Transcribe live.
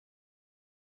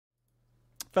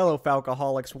fellow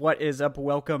Falcoholics, what is up?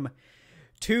 Welcome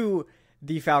to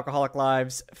the Falcoholic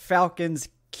Lives Falcons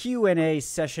Q&A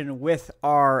session with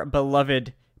our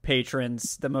beloved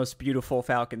patrons, the most beautiful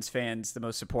Falcons fans, the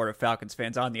most supportive Falcons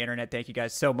fans on the internet. Thank you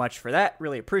guys so much for that.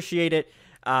 Really appreciate it.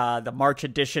 The March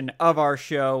edition of our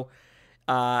show.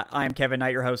 I am Kevin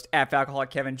Knight, your host at Falcoholic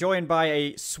Kevin, joined by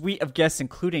a suite of guests,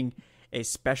 including a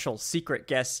special secret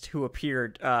guest who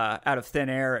appeared out of thin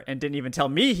air and didn't even tell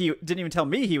me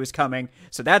he was coming.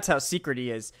 So that's how secret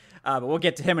he is. But we'll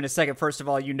get to him in a second. First of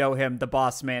all, you know him, the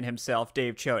boss man himself,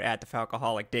 Dave Choate at the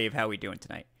Falcoholic. Dave, how are we doing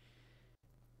tonight?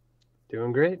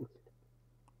 Doing great.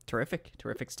 Terrific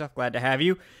stuff. Glad to have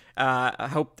you. I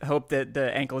hope that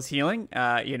the ankle is healing.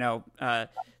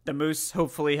 The Moose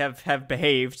hopefully have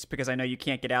behaved, because I know you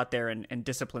can't get out there and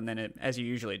discipline it as you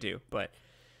usually do. But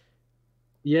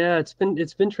yeah, it's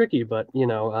been tricky, but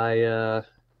I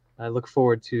look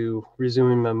forward to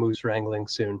resuming my moose wrangling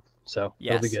soon. So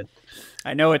yes. It'll be good.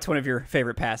 I know it's one of your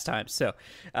favorite pastimes. So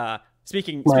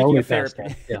speaking of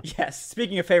favorite, yeah. Yes,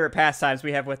 speaking of favorite pastimes,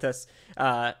 we have with us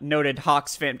noted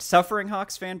Hawks fan, suffering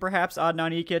Hawks fan perhaps,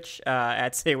 Adnan Ikic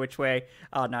at Say Which Way.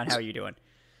 Adnan, how are you doing?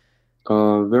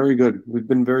 Very good. We've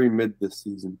been very mid this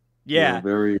season. Yeah,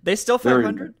 they still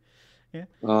 500. Yeah.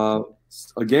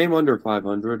 A game under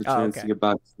 500. A chance to get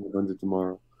back to 500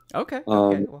 tomorrow. Okay.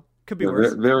 Well, could be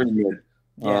worse. Very mid.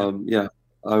 Yeah.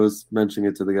 I was mentioning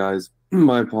it to the guys.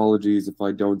 My apologies if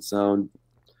I don't sound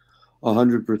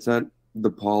 100%.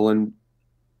 The pollen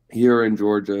here in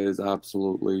Georgia is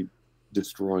absolutely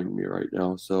destroying me right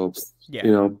now. So,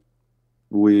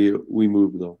 we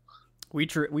move though. We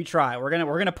try. We're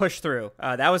gonna push through.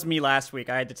 That was me last week.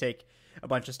 I had to take a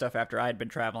bunch of stuff after I had been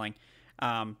traveling,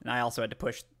 and I also had to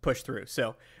push through.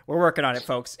 So we're working on it,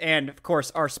 folks. And of course,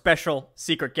 our special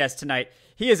secret guest tonight,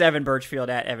 he is Evan Birchfield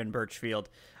at Evan Birchfield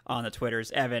on the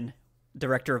Twitters. Evan,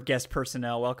 Director of Guest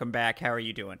Personnel. Welcome back. How are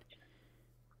you doing?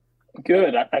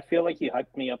 Good. I feel like you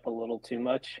hyped me up a little too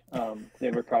much.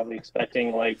 They were probably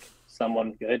expecting like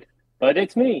someone good, but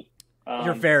it's me.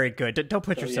 You're very good. Don't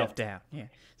put yourself down. Yeah.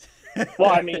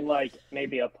 Well, I mean, like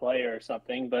maybe a player or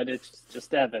something, but it's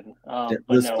just Evan.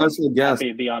 Special guest.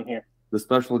 Happy to be on here. The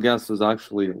special guest was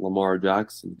actually Lamar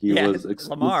Jackson. He was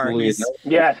Lamar. He's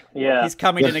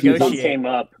coming to negotiate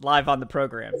live on the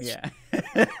program. Yeah.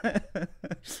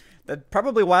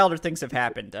 Probably wilder things have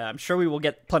happened. I'm sure we will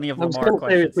get plenty of Lamar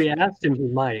questions. If we asked him, he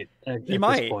might. He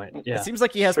might. This point. Yeah. It seems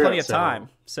like he has plenty of time.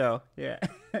 So yeah.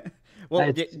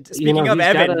 Well, speaking of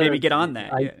Evan, maybe get on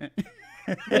that.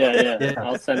 Yeah.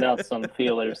 I'll send out some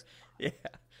feelers. Yeah.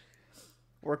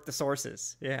 Work the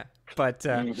sources. Yeah. But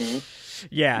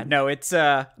it's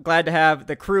glad to have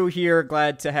the crew here.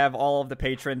 Glad to have all of the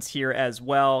patrons here as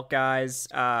well, guys.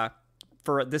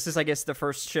 This is, I guess, the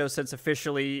first show since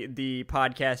officially the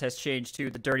podcast has changed to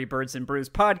the Dirty Birds and Brews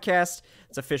podcast.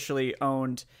 It's officially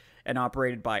owned and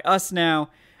operated by us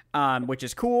now, which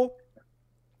is cool.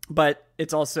 But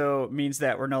it also means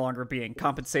that we're no longer being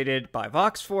compensated by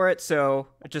Vox for it. So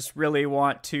I just really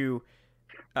want to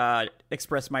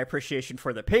express my appreciation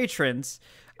for the patrons,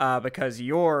 because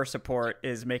your support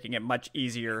is making it much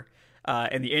easier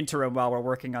in the interim while we're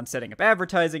working on setting up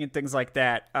advertising and things like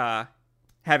that.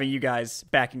 Having you guys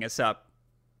backing us up,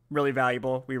 really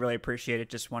valuable. We really appreciate it.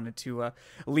 Just wanted to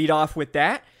lead off with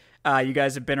that. You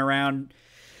guys have been around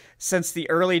since the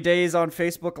early days on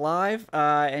Facebook Live,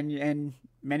 and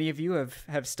many of you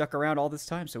have stuck around all this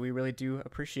time, so we really do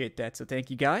appreciate that. So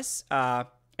thank you guys.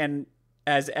 And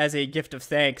as a gift of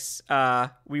thanks,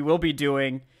 we will be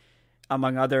doing,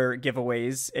 among other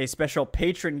giveaways, a special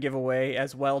patron giveaway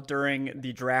as well during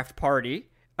the draft party.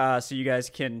 So you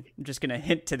guys I'm just going to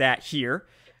hint to that here.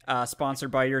 Sponsored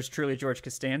by yours truly, George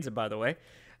Costanza, by the way.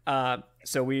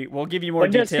 So we'll give you more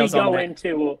details on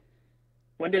that.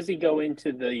 When does he go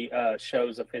into the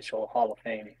show's official Hall of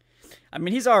Fame? I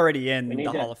mean, he's already in the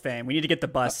Hall of Fame. We need to get the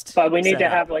bust. But we need to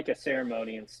have like a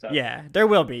ceremony and stuff. Yeah, there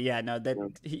will be. Yeah, no,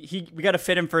 we got to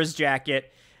fit him for his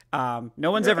jacket. No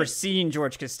one's ever seen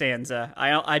George Costanza.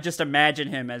 I just imagine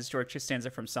him as George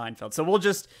Costanza from Seinfeld. So we'll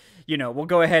just, we'll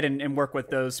go ahead and work with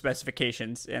those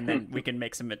specifications, and then we can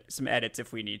make some edits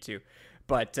if we need to.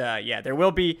 But there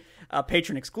will be a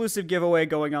patron exclusive giveaway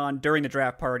going on during the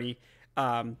draft party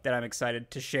that I'm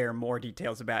excited to share more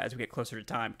details about as we get closer to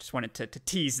time. Just wanted to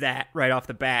tease that right off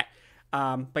the bat.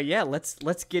 But yeah,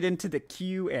 let's get into the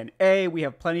Q&A. We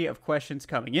have plenty of questions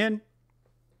coming in.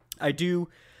 I do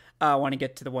want to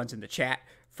get to the ones in the chat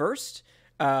first.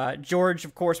 George,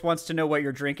 of course, wants to know what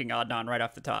you're drinking, Adnan, right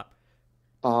off the top.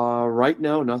 Right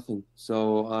now, nothing.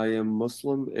 So I am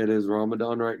Muslim. It is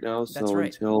Ramadan right now. So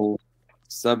until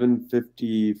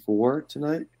 7:54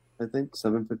 tonight, I think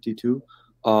 7:52.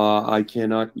 I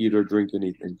cannot eat or drink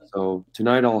anything. So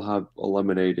tonight I'll have a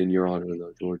lemonade in your honor,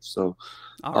 though, George. So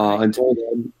All right.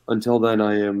 until then,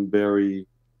 I am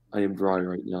dry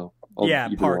right now. Yeah,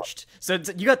 parched. So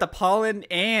you got the pollen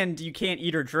and you can't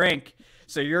eat or drink.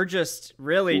 So you're just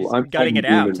really gutting it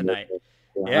out tonight.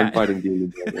 Yeah, I'm fighting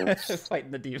demons right now.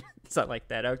 Fighting the demons. Something like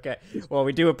that. Okay. Well,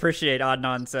 we do appreciate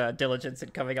Adnan's diligence in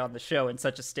coming on the show in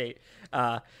such a state.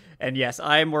 And yes,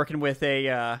 I am working with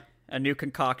a new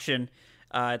concoction.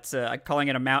 It's I'm calling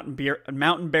it a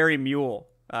mountain berry mule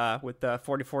with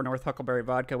 44 North Huckleberry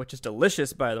vodka, which is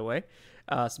delicious, by the way.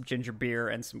 Some ginger beer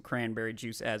and some cranberry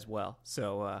juice as well.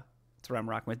 So that's what I'm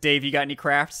rocking with. Dave, you got any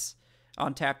crafts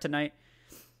on tap tonight?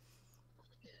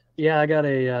 Yeah, I got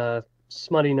a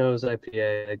Smutty Nose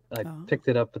IPA. I picked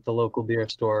it up at the local beer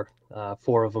store,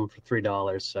 4 of them for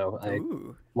 $3. So I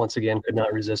once again could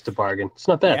not resist a bargain. It's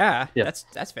not bad. Yeah.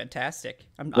 That's fantastic.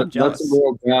 I'm jealous. That's a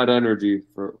real bad energy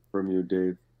from you,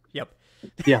 Dave. Yep.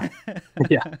 Yeah.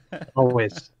 Yeah.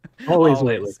 Always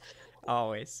lately.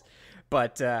 Always.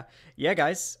 But yeah,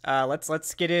 guys,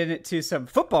 let's get into some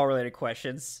football related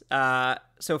questions.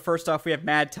 So first off, we have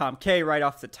Mad Tom K right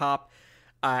off the top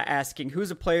asking, who's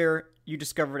a player you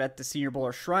discovered at the Senior Bowl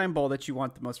or Shrine Bowl that you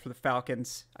want the most for the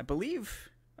Falcons? I believe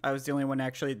I was the only one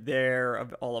actually there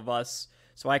of all of us,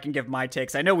 so I can give my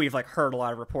takes. I know we've heard a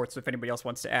lot of reports, so if anybody else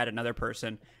wants to add another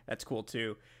person, that's cool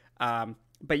too.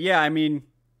 But yeah, I mean,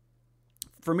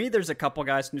 for me, there's a couple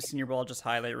guys from the Senior Bowl I'll just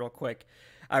highlight real quick.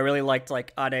 I really liked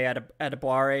Ade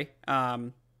Adebawore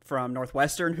from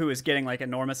Northwestern, who is getting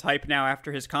enormous hype now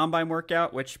after his combine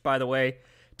workout, which, by the way,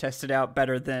 tested out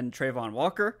better than Trayvon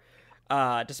Walker,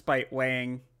 despite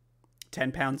weighing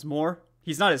 10 pounds more.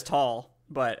 He's not as tall,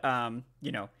 but,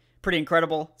 pretty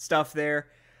incredible stuff there.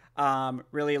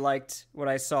 Really liked what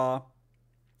I saw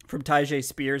from Tyjae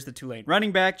Spears, the Tulane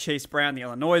running back, Chase Brown, the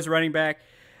Illinois running back.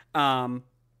 I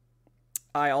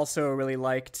also really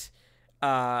liked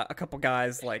a couple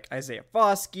guys like Isaiah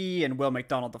Foskey and Will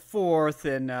McDonald IV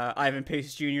and Ivan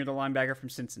Pace Jr., the linebacker from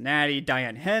Cincinnati,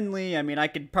 Diane Henley. I mean, I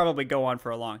could probably go on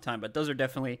for a long time, but those are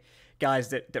definitely guys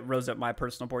that rose up my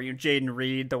personal board. Jaden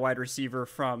Reed, the wide receiver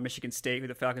from Michigan State, who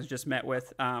the Falcons just met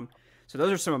with. So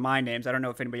those are some of my names. I don't know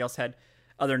if anybody else had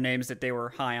other names that they were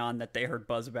high on that they heard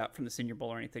buzz about from the Senior Bowl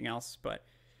or anything else, but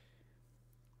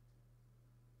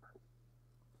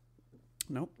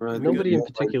nope. Right, nobody in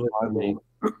particular for me.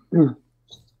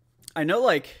 I know,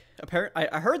 I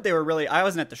heard they were really. I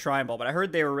wasn't at the Shrine Bowl, but I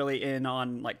heard they were really in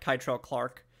on Kytrell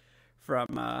Clark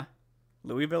from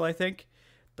Louisville. I think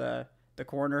the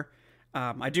corner.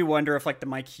 I do wonder if the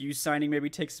Mike Hughes signing maybe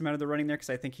takes him out of the running there, because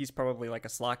I think he's probably a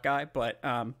slot guy. But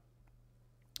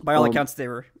by all accounts, they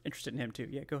were interested in him too.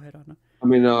 Yeah, go ahead, Anna. I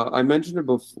mean, I mentioned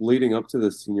it leading up to the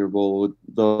Senior Bowl with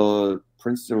the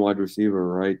Princeton wide receiver,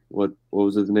 right? What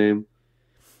was his name?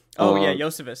 Oh yeah,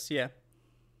 Iosivas. Yeah.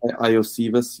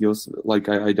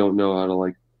 Iosivas, I don't know how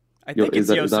to I think it's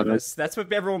Iosivas. That's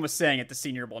what everyone was saying at the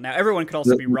Senior Bowl. Now everyone could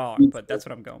also be wrong, but that's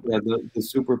what I'm going with. Yeah, the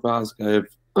super fast guy.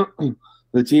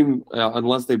 The team,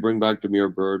 unless they bring back Damiere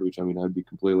Byrd, which I'd be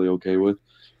completely okay with.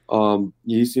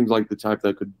 He seems like the type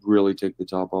that could really take the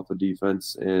top off of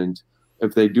defense. And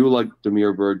if they do let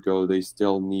Damiere Byrd go, they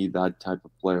still need that type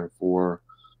of player for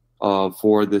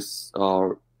this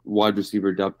wide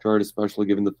receiver depth chart, especially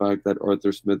given the fact that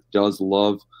Arthur Smith does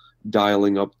love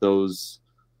dialing up those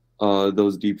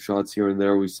deep shots here and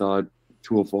there. We saw it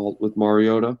to a fault with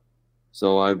Mariota,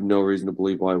 so I have no reason to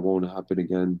believe why it won't happen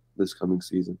again this coming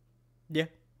season. Yeah,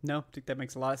 no, I think that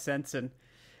makes a lot of sense, and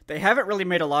they haven't really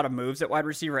made a lot of moves at wide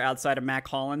receiver outside of Mac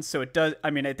Hollins, so it does.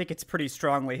 I mean, I think it's pretty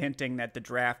strongly hinting that the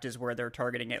draft is where they're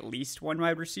targeting at least one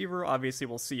wide receiver. Obviously,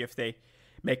 we'll see if they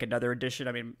make another addition.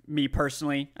 I mean, me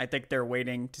personally, I think they're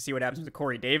waiting to see what happens with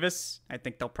Corey Davis. I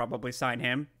think they'll probably sign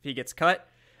him if he gets cut.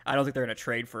 I don't think they're going to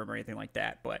trade for him or anything like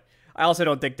that, but I also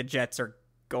don't think the Jets are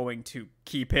going to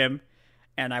keep him,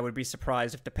 and I would be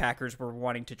surprised if the Packers were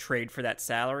wanting to trade for that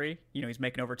salary. He's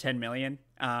making over $10 million.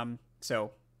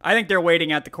 So I think they're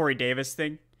waiting out the Corey Davis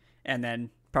thing and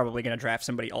then probably going to draft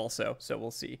somebody also, so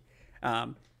we'll see.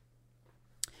 All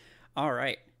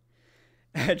right.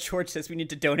 George says we need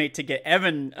to donate to get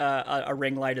Evan a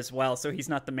ring light as well, so he's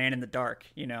not the man in the dark.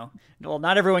 Well,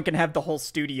 not everyone can have the whole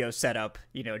studio set up,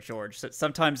 George. So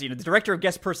sometimes, the director of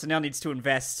guest personnel needs to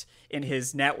invest in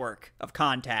his network of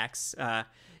contacts,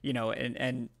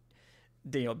 and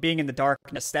being in the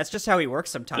darkness. That's just how he works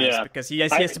sometimes, because he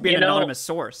has to be an anonymous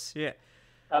source. Yeah.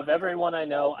 Of everyone I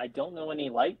know, I don't know any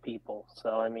light people,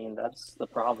 so I mean that's the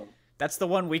problem. That's the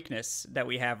one weakness that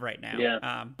we have right now.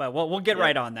 Yeah. But we'll get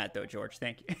right on that, though, George.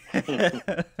 Thank you.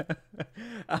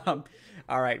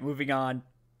 All right, moving on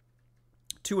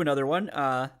to another one.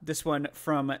 This one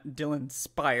from Dylan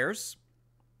Spires.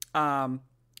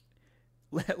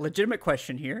 Legitimate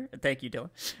question here. Thank you, Dylan.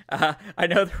 I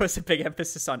know there was a big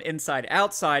emphasis on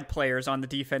inside-outside players on the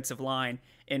defensive line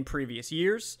in previous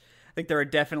years. I think there are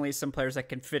definitely some players that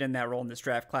can fit in that role in this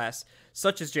draft class,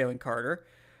 such as Jalen Carter.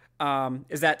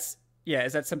 Is that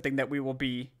something that we will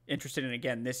be interested in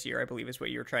again this year, I believe is what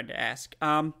you were trying to ask.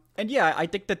 And yeah, I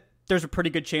think that there's a pretty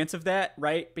good chance of that,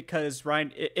 right? Because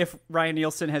if Ryan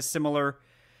Nielsen has similar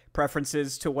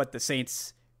preferences to what the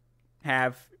Saints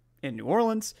have in New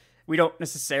Orleans, we don't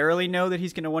necessarily know that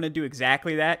he's going to want to do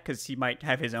exactly that because he might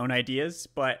have his own ideas.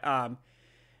 But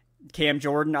Cam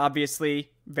Jordan,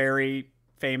 obviously, very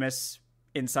famous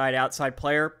inside-outside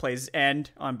player, plays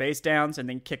end on base downs and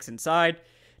then kicks inside.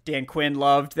 Dan Quinn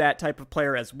loved that type of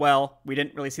player as well. We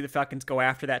didn't really see the Falcons go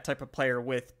after that type of player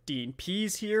with Dean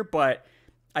Pease here, but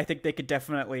I think they could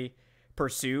definitely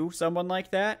pursue someone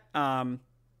like that.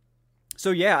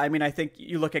 So yeah, I mean, I think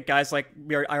you look at guys like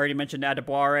I already mentioned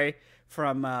Adebawore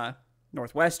from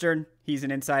Northwestern. He's an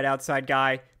inside-outside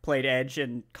guy, played edge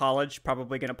in college,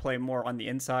 probably going to play more on the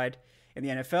inside in the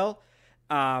NFL.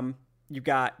 You've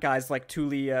got guys like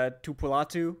Tuli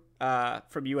Tupulatu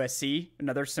from USC,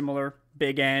 another similar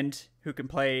big end who can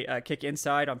play kick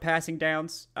inside on passing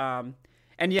downs. And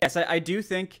yes, I do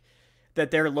think that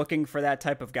they're looking for that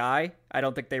type of guy. I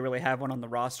don't think they really have one on the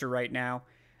roster right now.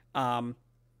 And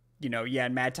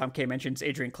Mad Tom K mentions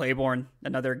Adrian Claiborne,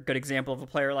 another good example of a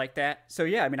player like that. So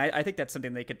yeah, I mean, I think that's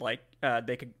something they could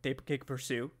they could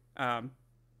pursue.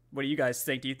 What do you guys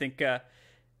think? Do you think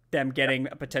them getting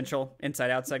a potential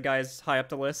inside-outside guy is high up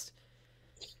the list?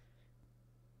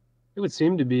 It would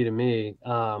seem to be to me.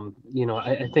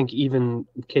 I think even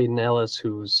Caden Ellis,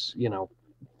 who's,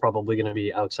 probably going to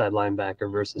be outside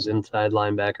linebacker versus inside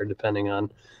linebacker, depending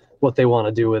on what they want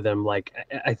to do with him. Like,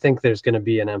 I think there's going to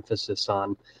be an emphasis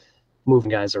on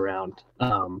moving guys around,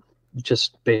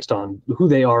 just based on who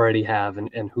they already have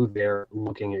and who they're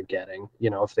looking at getting.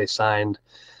 If they signed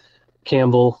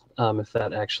Campbell, if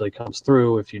that actually comes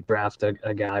through, if you draft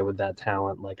a guy with that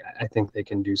talent, like, I think they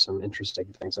can do some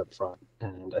interesting things up front.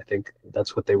 And I think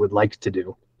that's what they would like to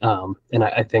do. And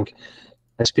I think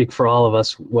I speak for all of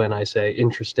us when I say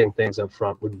interesting things up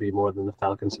front would be more than the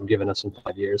Falcons have given us in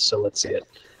 5 years. So let's see it.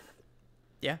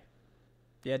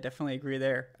 Yeah, definitely agree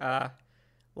there.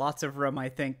 Lots of room, I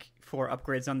think, for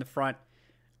upgrades on the front.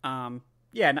 And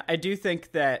I do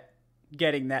think that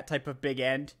getting that type of big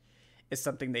end is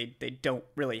something they don't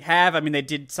really have. I mean, they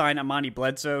did sign Amani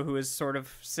Bledsoe, who is sort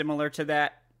of similar to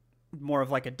that, more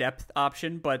of like a depth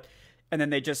option. And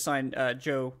then they just signed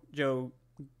Joe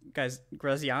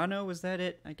Graziano. Was that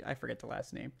it? I forget the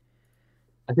last name.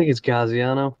 I think it's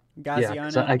Graziano. Yeah,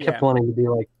 I kept wanting to be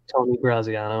like Tony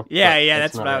Graziano. Yeah,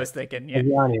 that's what I was thinking. Yeah,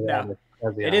 Graziano.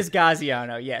 It is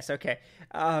Graziano. Yes, okay.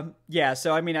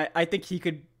 So I mean, I think he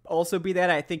could also be that.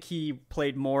 I think he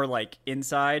played more like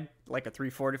inside, like a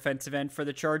 3-4 defensive end for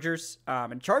the Chargers.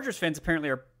 And Chargers fans apparently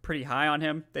are pretty high on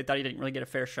him. They thought he didn't really get a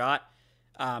fair shot.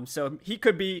 So he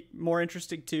could be more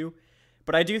interesting too.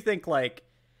 But I do think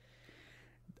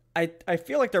I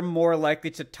feel like they're more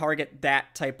likely to target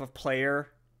that type of player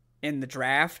in the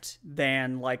draft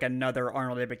than like another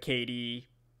Arnold Ebiketie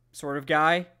sort of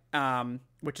guy,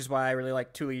 which is why I really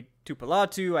like Tuli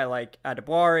Tupulatu. I like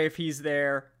Adebawore if he's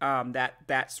there,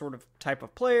 that sort of type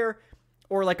of player,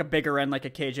 or like a bigger end like a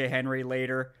KJ Henry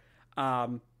later.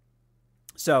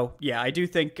 So yeah, I do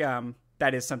think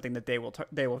that is something that they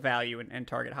will value and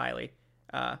target highly.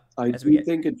 I do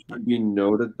think it should be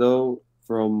noted though,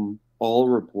 from all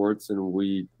reports, and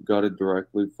we got it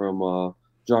directly from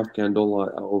Josh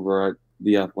Kendall over at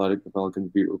The Athletic, the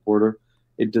Falcons beat reporter.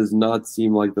 It does not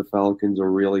seem like the Falcons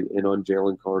are really in on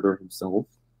Jalen Carter himself.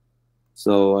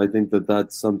 So I think that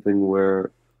that's something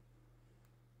where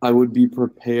I would be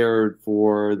prepared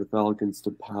for the Falcons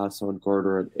to pass on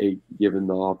Carter at 8, given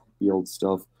the off-field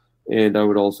stuff. And I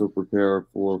would also prepare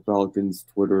for Falcons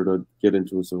Twitter to get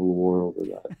into a civil war over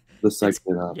that the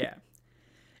second it happens. Yeah.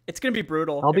 It's going to be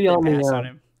brutal. I'll be on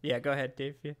him. Yeah, go ahead,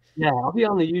 Dave. Yeah, I'll be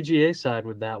on the UGA side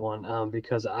with that one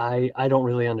because I don't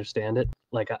really understand it.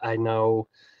 Like, I know,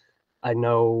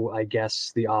 I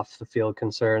guess, the off-the-field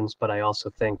concerns, but I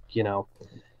also think,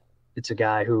 it's a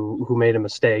guy who made a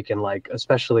mistake, and, like,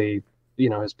 especially,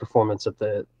 his performance at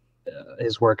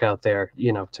his workout there,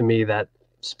 to me, that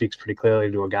speaks pretty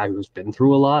clearly to a guy who's been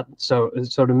through a lot. So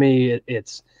to me,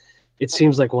 it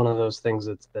seems like one of those things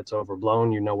that's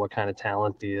overblown. You know what kind of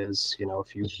talent he is.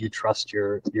 If you trust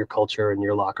your culture and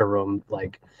your locker room,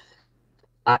 like,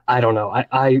 I don't know.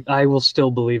 I will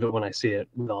still believe it when I see it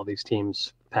with all these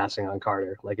teams passing on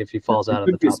Carter. Like, if he falls out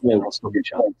of the top 10, I'll still be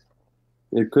shocked.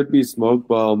 It could be smoke,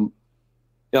 but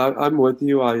yeah, I'm with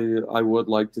you. I would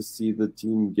like to see the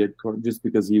team get just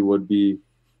because he would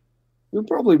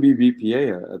probably be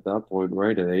BPA at that point,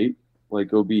 right? At 8, like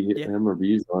it'll be him or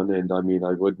Bijan, and I mean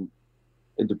I wouldn't.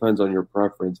 It depends on your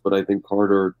preference, but I think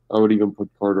Carter. I would even put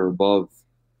Carter above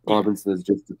Robinson as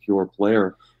just a pure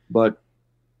player. But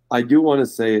I do want to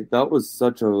say that was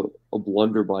such a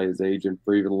blunder by his agent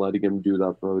for even letting him do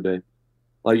that pro day.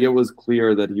 Like it was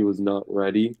clear that he was not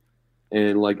ready.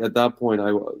 And like at that point,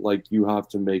 you have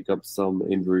to make up some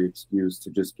injury excuse to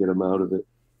just get him out of it.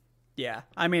 Yeah,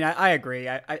 I mean, I agree.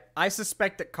 I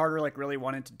suspect that Carter like really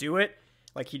wanted to do it.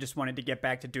 Like he just wanted to get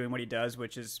back to doing what he does,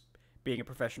 which is being a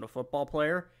professional football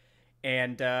player.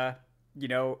 And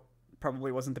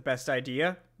probably wasn't the best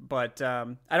idea. But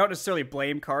I don't necessarily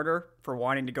blame Carter for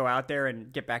wanting to go out there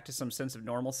and get back to some sense of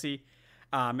normalcy.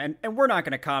 And we're not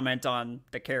going to comment on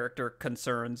the character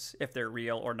concerns, if they're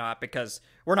real or not, because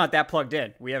we're not that plugged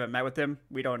in. We haven't met with him.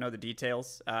 We don't know the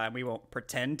details. We won't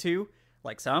pretend to,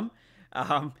 like some.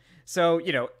 So,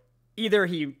 either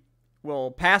he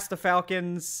will pass the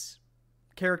Falcons'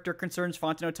 character concerns.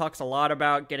 Fontenot talks a lot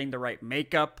about getting the right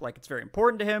makeup, like it's very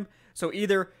important to him. So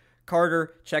either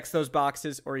Carter checks those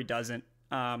boxes or he doesn't.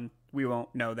 We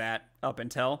won't know that up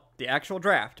until the actual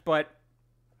draft. But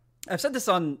I've said this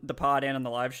on the pod and on the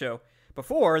live show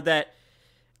before that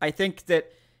I think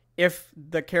that if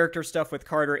the character stuff with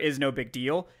Carter is no big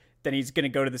deal, then he's going to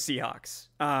go to the Seahawks.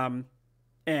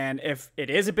 And if it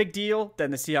is a big deal,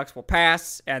 then the Seahawks will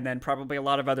pass, and then probably a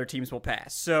lot of other teams will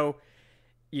pass. So,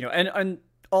 and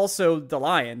also the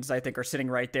Lions, I think, are sitting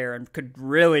right there and could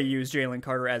really use Jalen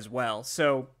Carter as well.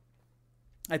 So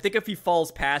I think if he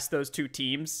falls past those two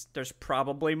teams, there's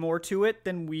probably more to it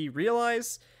than we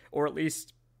realize, or at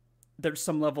least there's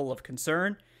some level of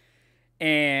concern.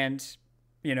 And,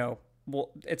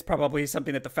 it's probably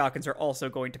something that the Falcons are also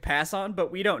going to pass on,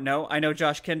 but we don't know. I know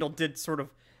Josh Kendall did sort of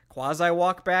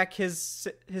quasi-walk back his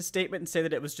statement and say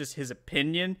that it was just his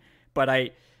opinion, but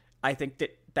I think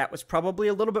that was probably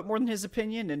a little bit more than his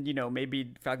opinion, and,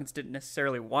 maybe Falcons didn't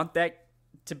necessarily want that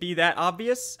to be that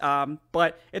obvious,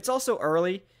 but it's also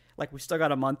early. Like, we still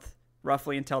got a month,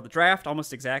 roughly, until the draft,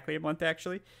 almost exactly a month,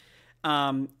 actually,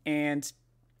 and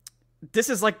this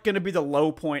is like going to be the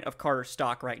low point of Carter's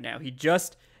stock right now. He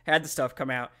just had the stuff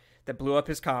come out that blew up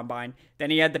his combine.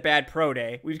 Then he had the bad pro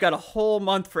day. We've got a whole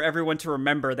month for everyone to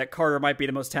remember that Carter might be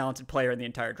the most talented player in the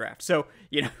entire draft. So,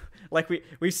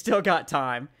 we've still got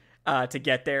time to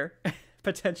get there,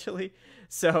 potentially.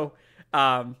 So,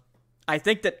 I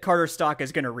think that Carter's stock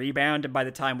is going to rebound, and by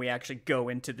the time we actually go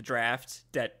into the draft,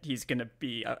 that he's going to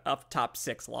be a top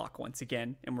 6 lock once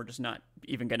again, and we're just not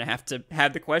even going to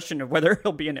have the question of whether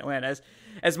he'll be in Atlanta.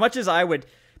 As much as I would,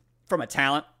 from a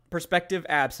talent perspective,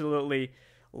 absolutely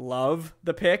love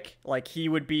the pick, like he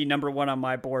would be number 1 on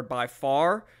my board by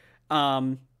far,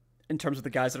 in terms of the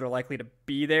guys that are likely to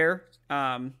be there.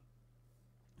 I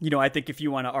think if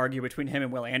you want to argue between him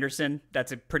and Will Anderson,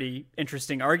 that's a pretty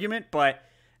interesting argument, but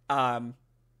I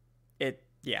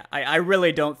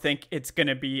really don't think it's going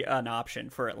to be an option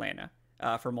for Atlanta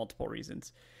for multiple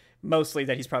reasons. Mostly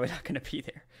that he's probably not going to be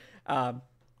there.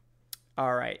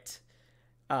 All right.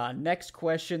 Next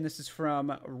question. This is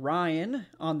from Ryan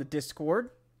on the Discord.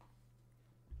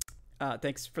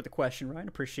 Thanks for the question, Ryan.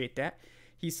 Appreciate that.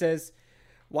 He says,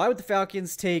 why would the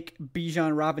Falcons take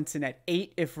Bijan Robinson at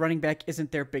 8 if running back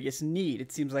isn't their biggest need?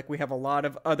 It seems like we have a lot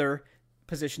of other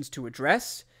positions to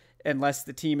address. Unless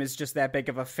the team is just that big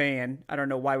of a fan. I don't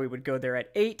know why we would go there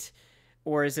at 8,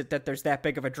 or is it that there's that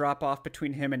big of a drop-off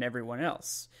between him and everyone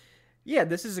else? Yeah,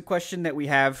 this is a question that we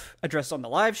have addressed on the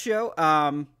live show.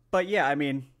 But yeah, I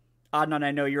mean, Adnan,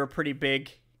 I know you're a pretty big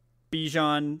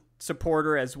Bijan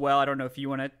supporter as well. I don't know if you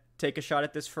want to take a shot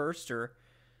at this first, or...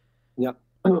 Yeah,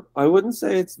 I wouldn't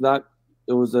say it's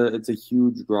a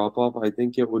huge drop-off. I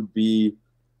think it would be...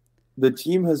 The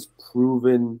team has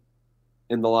proven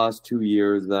in the last 2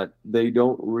 years that they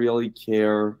don't really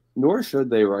care, nor should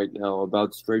they right now,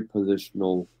 about straight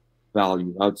positional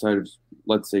value outside of,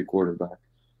 let's say, quarterback.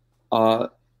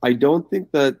 I don't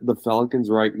think that the Falcons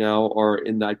right now are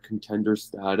in that contender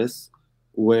status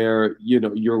where,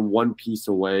 you're one piece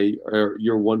away or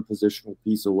you're one positional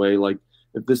piece away. Like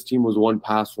if this team was one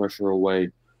pass rusher away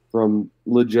from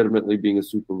legitimately being a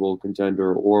Super Bowl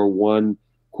contender, or one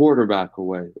quarterback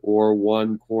away, or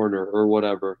one corner or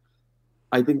whatever,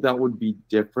 I think that would be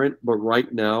different. But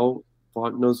right now,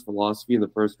 Fontenot's philosophy in the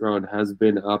first round has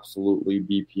been absolutely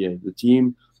BPA. The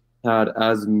team had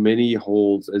as many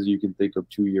holes as you can think of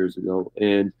 2 years ago,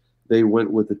 and they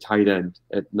went with a tight end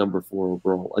at number 4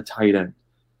 overall, a tight end.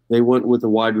 They went with a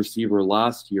wide receiver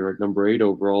last year at number 8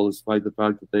 overall, despite the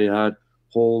fact that they had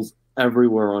holes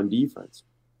everywhere on defense.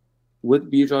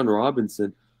 With Bijan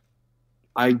Robinson,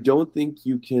 I don't think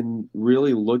you can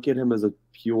really look at him as a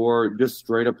just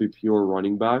straight up a pure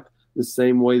running back, the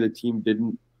same way the team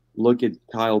didn't look at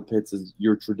Kyle Pitts as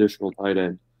your traditional tight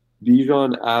end.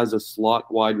 Bijan as a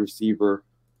slot wide receiver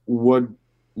would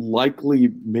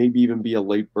likely maybe even be a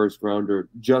late first rounder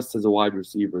just as a wide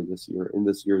receiver this year in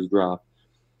this year's draft.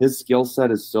 His skill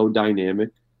set is so dynamic,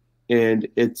 and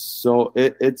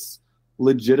it's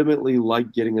legitimately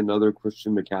like getting another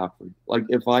Christian McCaffrey. Like,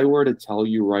 if I were to tell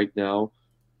you right now,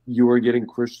 you are getting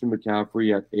Christian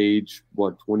McCaffrey at age,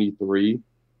 23,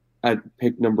 at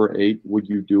pick number 8, would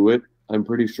you do it? I'm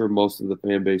pretty sure most of the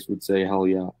fan base would say, hell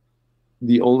yeah.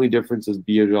 The only difference is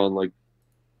Bijan,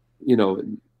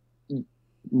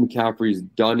 McCaffrey's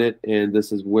done it, and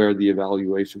this is where the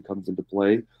evaluation comes into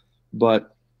play.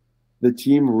 But the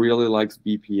team really likes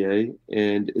BPA,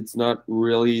 and it's not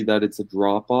really that it's a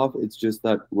drop-off. It's just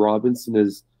that Robinson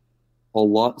is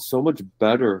so much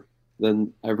better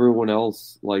than everyone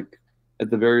else, like, at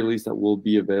the very least, that will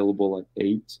be available at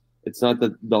 8. It's not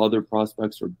that the other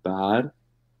prospects are bad.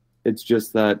 It's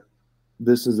just that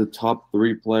this is a top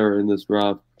 3 player in this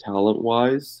draft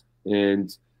talent-wise,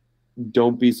 and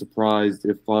don't be surprised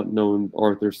if Fontenot and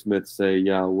Arthur Smith say,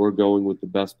 yeah, we're going with the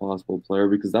best possible player,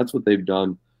 because that's what they've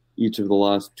done each of the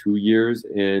last 2 years,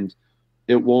 and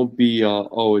it won't be,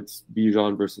 it's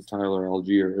Bijan versus Tyler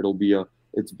Algier. It'll be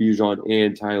it's Bijan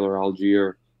and Tyler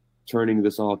Algier turning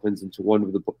this offense into one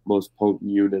of the most potent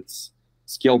units,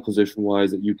 skill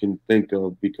position-wise, that you can think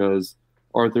of, because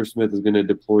Arthur Smith is going to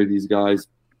deploy these guys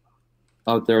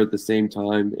out there at the same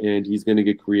time, and he's going to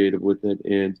get creative with it.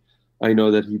 And I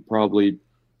know that he probably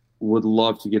would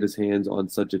love to get his hands on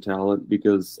such a talent,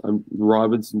 because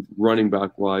Robinson, running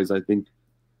back-wise, I think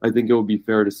it would be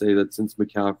fair to say that since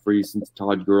McCaffrey, since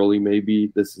Todd Gurley,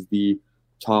 maybe this is the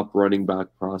top running back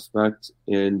prospect.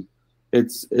 And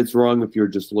it's wrong if you're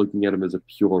just looking at him as a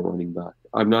pure running back.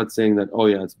 I'm not saying that,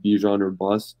 it's Bijan or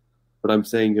bust, but I'm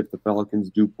saying if the Falcons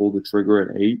do pull the trigger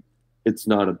at 8, it's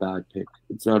not a bad pick.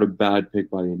 It's not a bad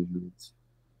pick by any means.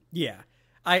 Yeah.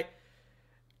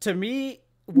 To me,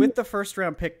 with the first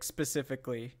round pick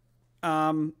specifically,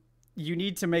 you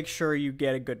need to make sure you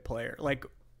get a good player. Like,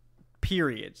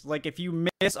 period. Like, if you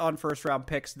miss on first round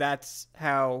picks, that's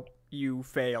how you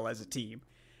fail as a team.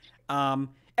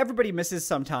 Everybody misses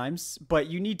sometimes, but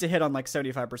you need to hit on like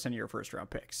 75% of your first round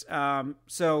picks.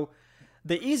 So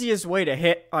the easiest way to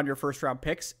hit on your first round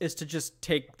picks is to just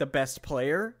take the best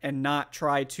player and not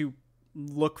try to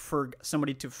look for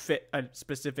somebody to fit a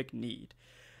specific need.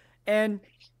 And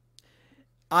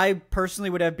I personally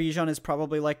would have Bijan as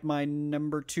probably like my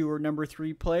number 2 or number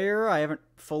 3 player. I haven't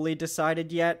fully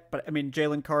decided yet, but I mean,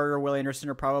 Jalen Carter or Will Anderson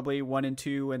are probably 1 and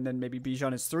 2, and then maybe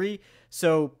Bijan is 3.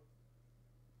 So,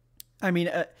 I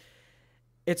mean,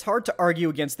 it's hard to argue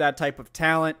against that type of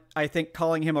talent. I think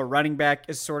calling him a running back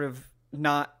is sort of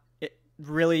not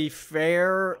really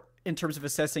fair in terms of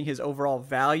assessing his overall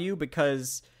value,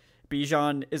 because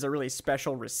Bijan is a really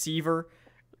special receiver.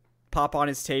 Pop on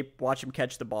his tape, watch him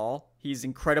catch the ball. He's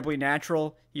incredibly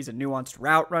natural. He's a nuanced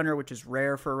route runner, which is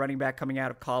rare for a running back coming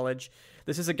out of college.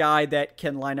 This is a guy that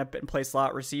can line up and play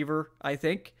slot receiver, I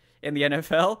think, in the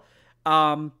NFL.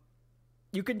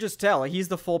 You can just tell he's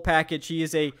the full package. He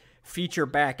is a feature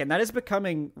back, and that is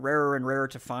becoming rarer and rarer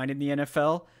to find in the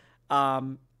NFL.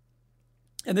 And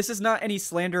this is not any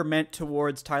slander meant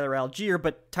towards Tyler Algier,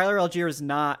 but Tyler Algier is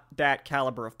not that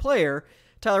caliber of player.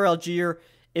 Tyler Algier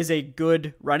is a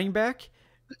good running back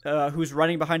who's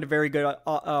running behind a very good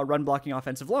run-blocking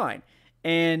offensive line.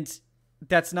 And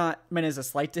that's not meant as a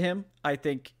slight to him. I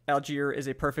think Algier is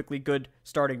a perfectly good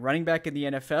starting running back in the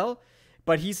NFL,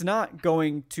 but he's not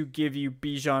going to give you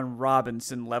Bijan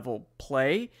Robinson level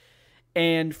play.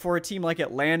 And for a team like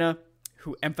Atlanta,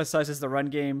 who emphasizes the run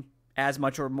game as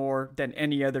much or more than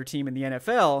any other team in the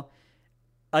NFL,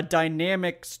 a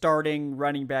dynamic starting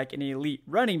running back, an elite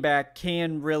running back,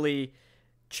 can really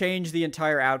change the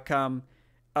entire outcome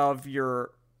of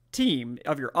your team,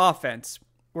 of your offense.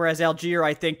 Whereas Algier,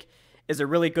 I think, is a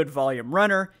really good volume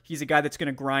runner. He's a guy that's going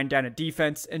to grind down a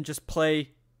defense and just play,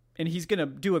 and he's going to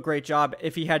do a great job.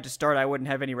 If he had to start, I wouldn't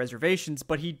have any reservations,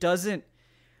 but he doesn't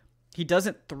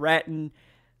threaten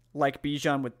like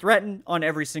Bijan would threaten on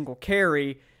every single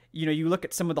carry. You know, you look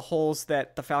at some of the holes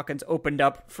that the Falcons opened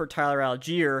up for Tyler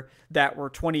Algier that were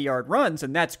 20-yard runs,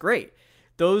 and that's great.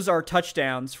 Those are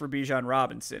touchdowns for Bijan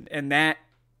Robinson, and that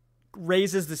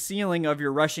raises the ceiling of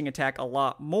your rushing attack a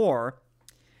lot more.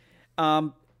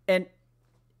 And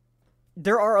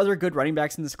there are other good running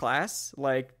backs in this class,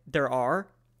 like there are,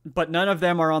 but none of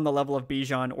them are on the level of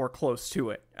Bijan or close to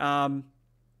it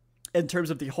in terms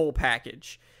of the whole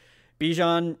package.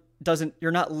 Bijan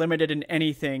you're not limited in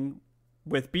anything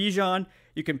with Bijan.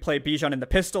 You can play Bijan in the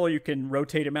pistol. You can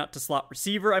rotate him out to slot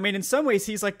receiver. I mean, in some ways,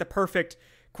 he's like the perfect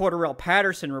Cordarrelle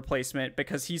Patterson replacement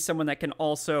because he's someone that can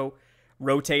also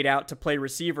rotate out to play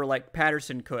receiver like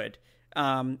Patterson could,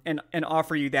 and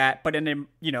offer you that, but in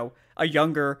a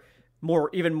younger,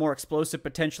 even more explosive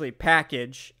potentially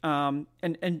package, and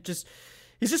just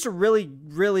he's just a really,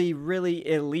 really, really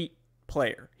elite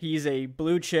player. He's a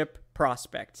blue chip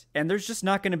prospect, and there's just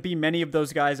not going to be many of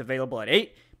those guys available at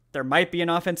 8. There might be an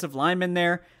offensive lineman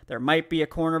there. There might be a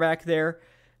cornerback there,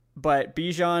 but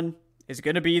Bijan is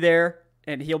going to be there,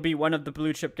 and he'll be one of the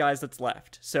blue chip guys that's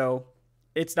left. So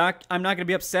I'm not going to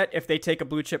be upset if they take a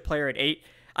blue chip player at 8.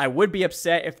 I would be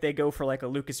upset if they go for like a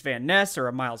Lucas Van Ness or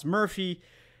a Miles Murphy.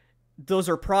 Those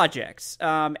are projects,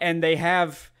 and they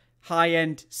have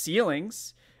high-end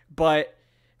ceilings, but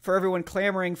for everyone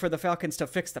clamoring for the Falcons to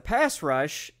fix the pass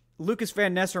rush, Lucas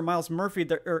Van Ness or Miles Murphy,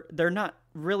 they're not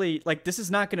really, like, this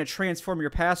is not going to transform your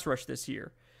pass rush this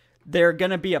year. They're going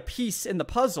to be a piece in the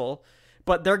puzzle,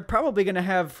 but they're probably going to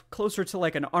have closer to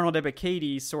like an Arnold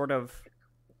Ebiketie sort of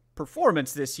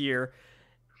performance this year.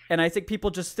 And I think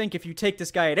people just think if you take this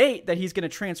guy at 8 that he's going to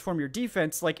transform your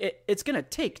defense. Like, it's going to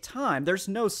take time. There's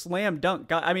no slam dunk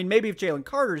guy. I mean, maybe if Jalen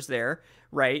Carter's there,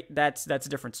 right, that's a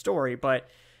different story. But,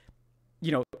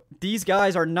 these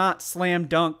guys are not slam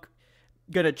dunk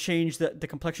going to change the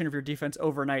complexion of your defense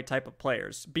overnight type of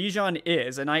players. Bijan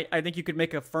is, and I think you could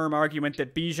make a firm argument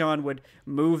that Bijan would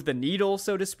move the needle,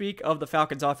 so to speak, of the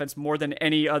Falcons offense more than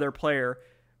any other player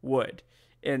would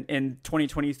in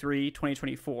 2023,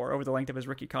 2024, over the length of his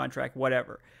rookie contract,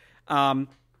 whatever. And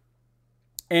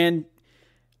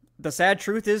the sad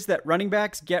truth is that running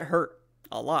backs get hurt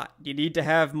a lot. You need to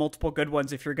have multiple good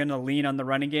ones if you're going to lean on the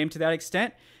running game to that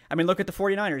extent. I mean, look at the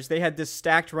 49ers. They had this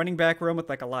stacked running back room with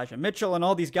like Elijah Mitchell and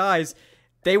all these guys.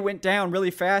 They went down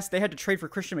really fast. They had to trade for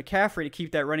Christian McCaffrey to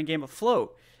keep that running game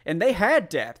afloat. And they had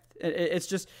depth. It's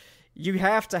just, you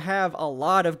have to have a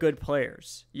lot of good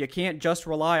players. You can't just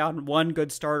rely on one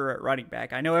good starter at running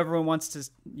back. I know everyone wants to,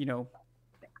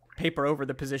 paper over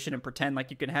the position and pretend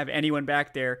like you can have anyone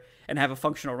back there and have a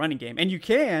functional running game. And you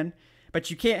can, but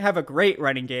you can't have a great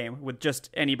running game with just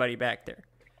anybody back there.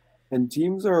 And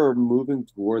teams are moving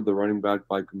toward the running back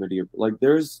by committee. Like,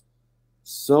 and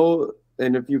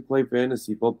if you play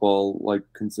fantasy football, like,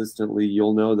 consistently,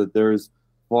 you'll know that there's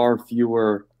far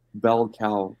fewer bell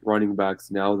cow running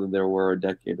backs now than there were a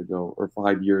decade ago or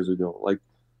 5 years ago. Like,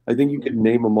 I think you could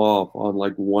name them off on,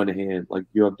 like, one hand. Like,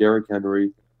 you have Derrick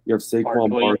Henry, you have Saquon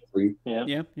Barkley.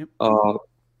 Yeah.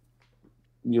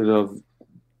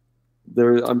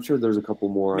 I'm sure there's a couple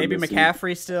more. Maybe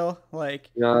McCaffrey still, like.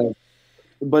 Yeah.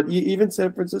 But even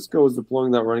San Francisco was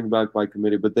deploying that running back by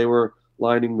committee, but they were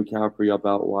lining McCaffrey up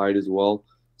out wide as well.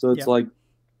 So it's like,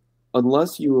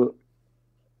 unless you,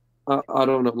 I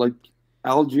don't know, like,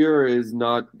 Algier is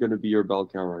not going to be your bell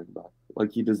cow running back.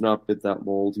 Like, he does not fit that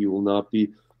mold. He will not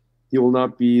be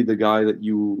the guy that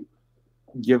you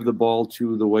give the ball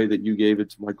to the way that you gave it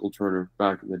to Michael Turner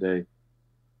back in the day.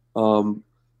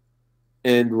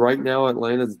 And right now,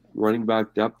 Atlanta's running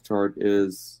back depth chart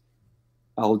is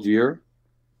Algier,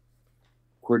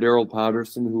 Cordarrelle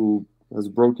Patterson, who has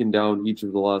broken down each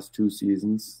of the last 2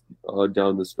 seasons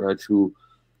down the stretch, who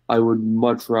I would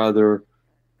much rather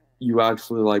you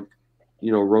actually,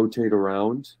 rotate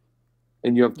around.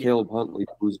 And you have Caleb Huntley,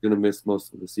 who's going to miss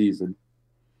most of the season.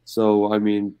 So, I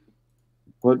mean,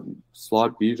 put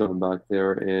slot Bijan back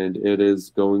there, and it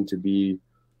is going to be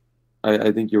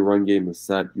I think your run game is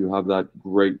set. You have that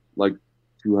great,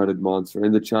 two-headed monster.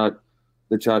 And the chat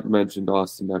mentioned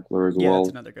Austin Eckler as well. Yeah, that's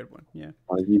another good one. Yeah,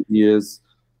 he is.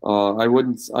 I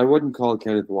wouldn't call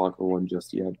Kenneth Walker one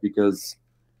just yet because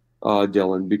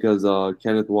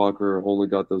Kenneth Walker only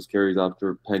got those carries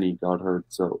after Penny got hurt.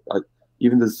 So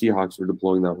even the Seahawks are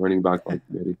deploying that running back by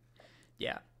committee.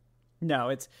 Yeah,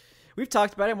 no, we've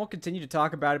talked about it and we'll continue to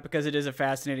talk about it because it is a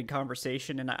fascinating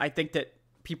conversation, and I think that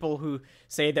people who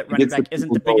say that running back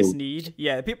isn't the biggest need.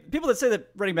 Yeah, people that say that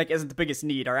running back isn't the biggest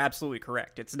need are absolutely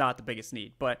correct. It's not the biggest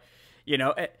need, but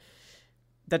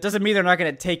that doesn't mean they're not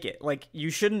going to take it. Like, you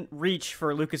shouldn't reach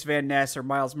for Lucas Van Ness or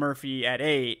Miles Murphy at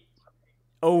 8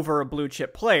 over a blue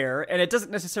chip player, and it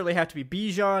doesn't necessarily have to be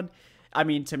Bijan. I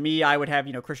mean, to me, I would have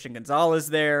Christian Gonzalez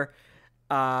there.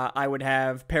 I would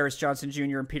have Paris Johnson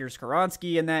Jr. and Peter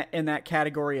Skoronski in that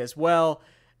category as well.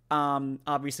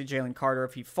 Obviously Jalen Carter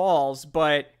if he falls,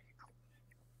 but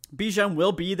Bijan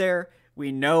will be there.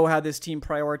 We know how this team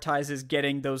prioritizes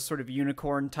getting those sort of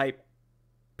unicorn type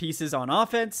pieces on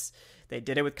offense. They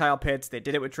did it with Kyle Pitts. They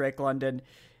did it with Drake London.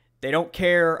 They don't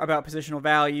care about positional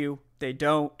value. They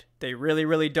don't. They really,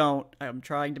 really don't. I'm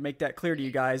trying to make that clear to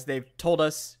you guys. They've told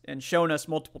us and shown us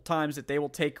multiple times that they will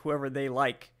take whoever they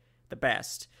like the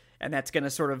best. And that's going to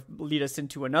sort of lead us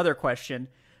into another question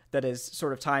that is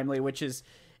sort of timely, which is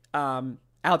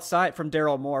outside from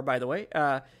Daryl Moore, by the way.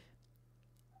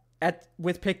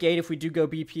 With pick 8, if we do go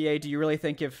BPA, do you really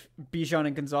think if Bijan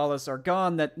and Gonzalez are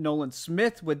gone that Nolan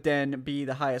Smith would then be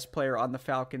the highest player on the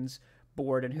Falcons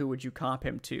board, and who would you comp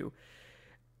him to?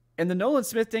 And the Nolan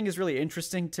Smith thing is really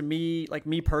interesting to me. Like,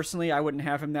 me personally, I wouldn't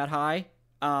have him that high.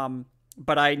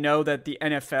 But I know that the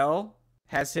NFL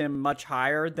has him much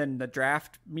higher than the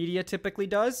draft media typically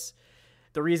does.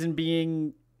 The reason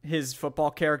being his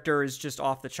football character is just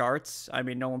off the charts. I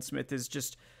mean, Nolan Smith is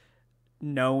just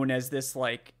known as this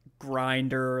like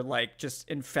grinder, like just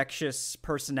infectious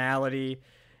personality,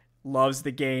 loves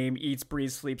the game, eats,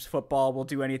 breathes, sleeps football, will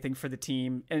do anything for the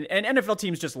team. And NFL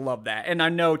teams just love that. And I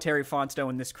know Terry Fonsto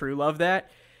and this crew love that.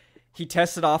 He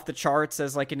tested off the charts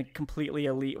as like a completely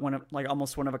elite,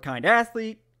 almost one of a kind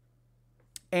athlete.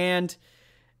 And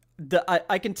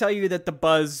I can tell you that the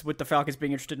buzz with the Falcons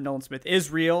being interested in Nolan Smith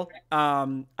is real.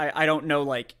 I don't know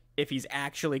like if he's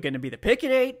actually going to be the pick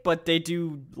at 8, but they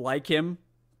do like him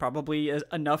probably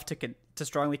enough to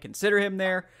strongly consider him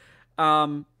there.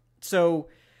 So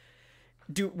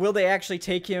will they actually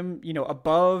take him,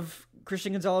 above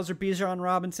Christian Gonzalez or Bijan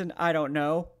Robinson? I don't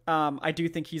know. I do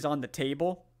think he's on the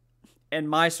table. And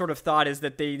my sort of thought is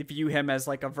that they view him as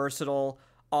like a versatile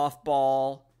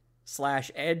off-ball /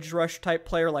 edge rush type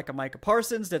player like a Micah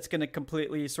Parsons that's going to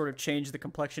completely sort of change the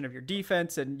complexion of your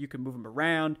defense and you can move him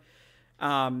around.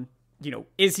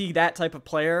 Is he that type of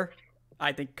player?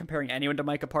 I think comparing anyone to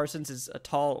Micah Parsons is a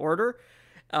tall order.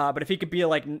 But if he could be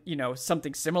like,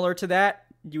 something similar to that,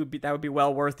 that would be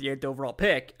well worth the 8th overall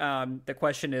pick. The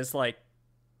question is like,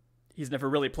 he's never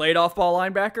really played off-ball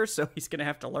linebacker, so he's going to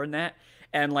have to learn that.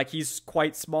 And like, he's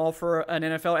quite small for an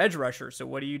NFL edge rusher. So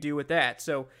what do you do with that?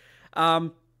 So,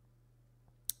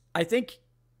 I think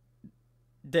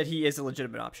that he is a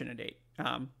legitimate option at 8.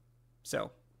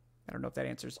 So I don't know if that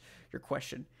answers your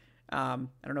question. I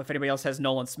don't know if anybody else has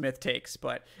Nolan Smith takes,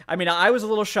 but I mean, I was a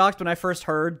little shocked when I first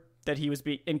heard that he was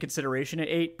in consideration at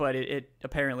 8, but it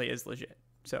apparently is legit.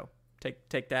 So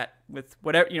take that with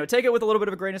whatever, take it with a little bit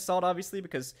of a grain of salt, obviously,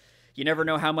 because you never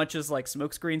know how much is like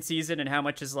smokescreen season and how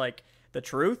much is like the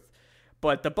truth,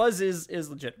 but the buzz is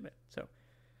legitimate. So.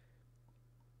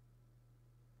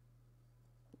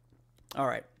 All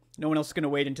right. No one else is going to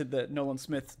wade into the Nolan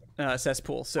Smith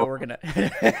cesspool, so we're going to.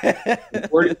 The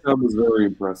 40 was very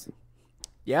impressive.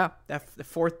 Yeah, the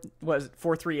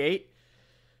 4.38.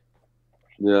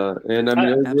 Yeah, and I mean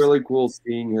it was really cool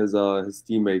seeing his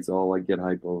teammates all like get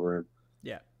hype over him.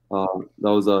 Yeah, that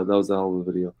was a hell of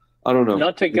a video. I don't know.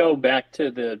 Not to go back to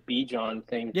the Bijan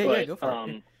thing, but go for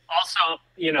it. Also,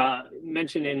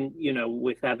 mentioning,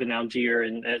 with Evan Algier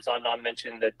and as Adnan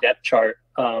mentioned, the depth chart,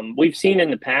 we've seen in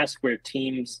the past where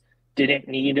teams didn't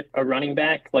need a running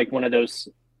back, like one of those,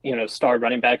 star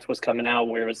running backs was coming out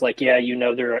where it was like, yeah,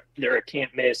 they're a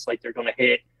can't miss, like they're going to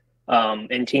hit,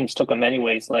 and teams took them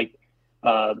anyways, like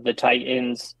the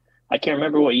Titans. I can't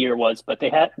remember what year it was, but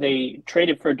they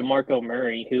traded for DeMarco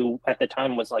Murray, who at the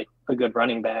time was like a good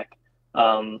running back,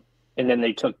 and then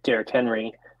they took Derrick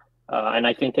Henry. And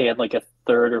I think they had like a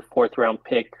 3rd or 4th round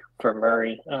pick for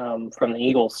Murray from the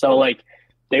Eagles. So like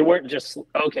they weren't just,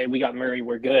 okay, we got Murray,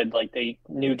 we're good. Like they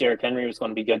knew Derrick Henry was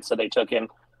going to be good, so they took him.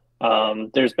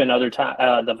 There's been other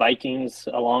time, the Vikings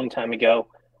a long time ago.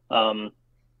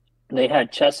 They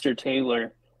had Chester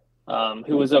Taylor,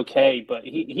 who was okay, but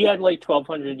he had like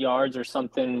 1,200 yards or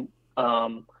something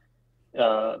for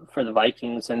the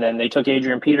Vikings. And then they took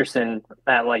Adrian Peterson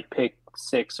at like pick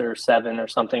 6 or 7 or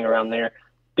something around there,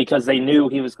 because they knew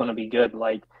he was going to be good.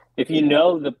 Like, if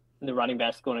the running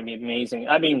back's going to be amazing.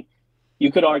 I mean, you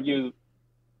could argue,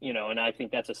 and I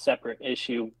think that's a separate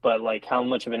issue, but, like, how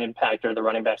much of an impact are the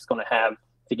running backs going to have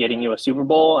to getting you a Super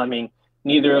Bowl? I mean,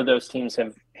 neither of those teams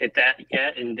have hit that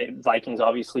yet, and the Vikings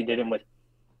obviously didn't with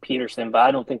Peterson, but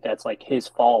I don't think that's, like, his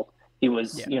fault. He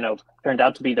was, turned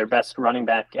out to be their best running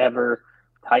back ever.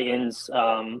 Titans,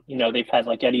 they've had,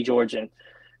 like, Eddie George and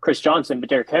Chris Johnson, but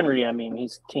Derrick Henry, I mean,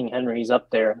 he's King Henry. He's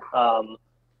up there.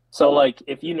 So, like,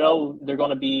 if they're going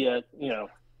to be a,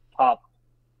 top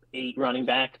 8 running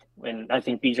back, and I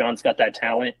think Bijan's got that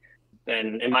talent,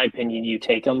 then in my opinion, you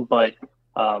take him. But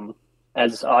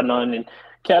as Adnan and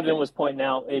Kevin was pointing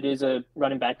out, it is a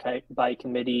running back by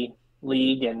committee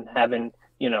league, and having,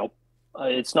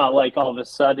 it's not like all of a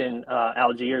sudden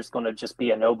Algier is going to just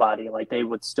be a nobody. Like, they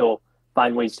would still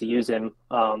find ways to use him.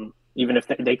 Even if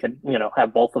they could,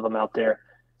 have both of them out there.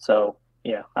 So,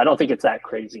 yeah, I don't think it's that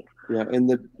crazy. Yeah,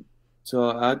 and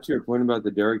to add to your point about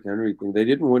the Derrick Henry thing, they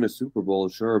didn't win a Super Bowl,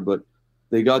 sure, but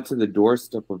they got to the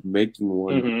doorstep of making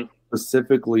one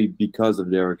specifically because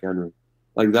of Derrick Henry.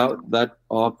 Like that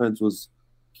offense was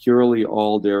purely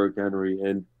all Derrick Henry,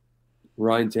 and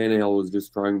Ryan Tannehill was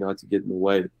just trying not to get in the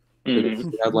way. He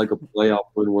had like a playoff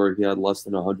win where he had less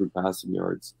than 100 passing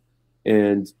yards.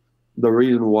 And the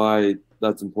reason why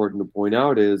that's important to point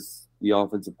out is the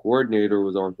offensive coordinator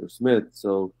was Arthur Smith.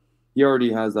 So he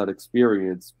already has that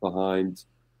experience behind,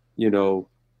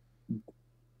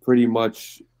 pretty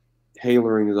much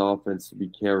tailoring his offense to be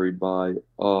carried by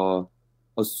a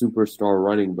superstar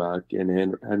running back.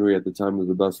 And Henry at the time was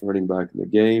the best running back in the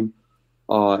game.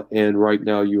 And right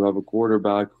now you have a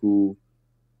quarterback who,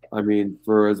 I mean,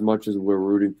 for as much as we're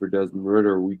rooting for Desmond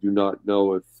Ridder, we do not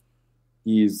know if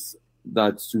he's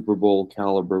that Super Bowl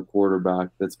caliber quarterback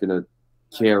that's going to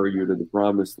carry you to the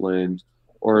promised land,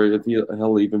 or if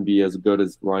he'll even be as good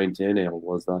as Ryan Tannehill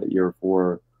was that year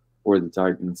for the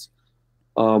Titans.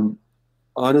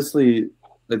 Honestly,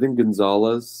 I think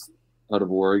Gonzalez out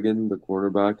of Oregon, the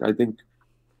cornerback, I think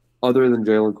other than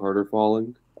Jalen Carter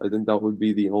falling, I think that would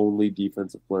be the only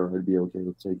defensive player I'd be okay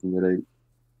with taking at 8.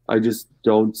 I just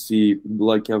don't see,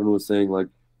 like Kevin was saying, like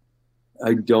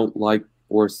I don't like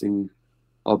forcing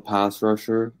a pass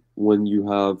rusher when you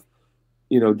have,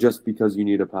 just because you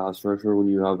need a pass rusher, when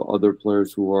you have other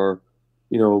players who are,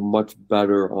 much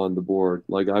better on the board.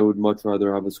 Like I would much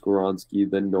rather have a Skoronski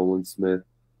than Nolan Smith.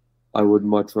 I would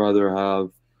much rather have,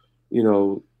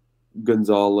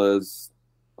 Gonzalez.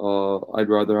 I'd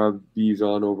rather have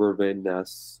Bijan over Van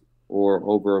Ness or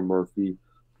over a Murphy.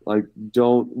 Like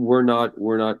we're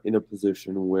not in a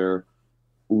position where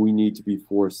we need to be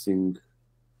forcing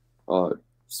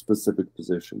specific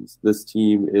positions. This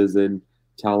team is in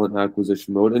talent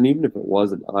acquisition mode, and even if it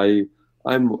wasn't,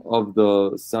 I'm of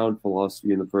the sound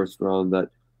philosophy in the first round that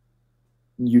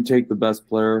you take the best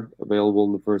player available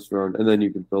in the first round, and then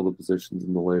you can fill the positions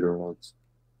in the later rounds.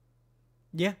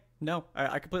 Yeah, no,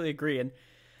 I completely agree. And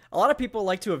a lot of people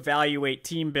like to evaluate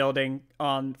team building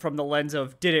from the lens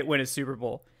of, did it win a Super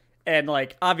Bowl? And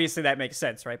like, obviously that makes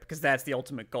sense, right? Because that's the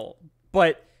ultimate goal.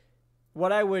 But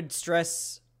what I would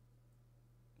stress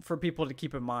for people to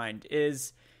keep in mind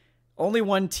is only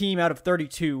one team out of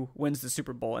 32 wins the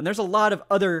Super Bowl. And there's a lot of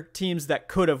other teams that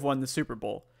could have won the Super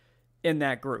Bowl in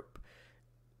that group.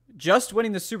 Just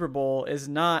winning the Super Bowl is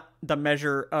not the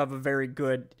measure of a very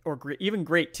good or even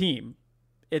great team.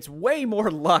 It's way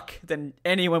more luck than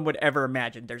anyone would ever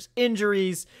imagine. There's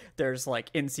injuries, there's like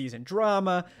in-season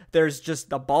drama, there's just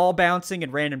the ball bouncing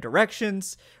in random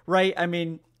directions, right? I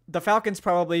mean, the Falcons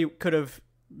probably could have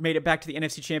made it back to the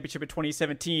NFC Championship in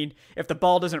 2017 if the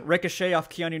ball doesn't ricochet off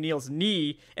Keanu Neal's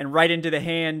knee and right into the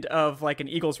hand of like an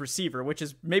Eagles receiver, which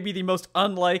is maybe the most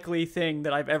unlikely thing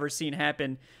that I've ever seen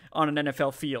happen on an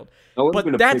NFL field.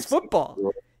 But that's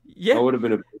football. Yeah, that would have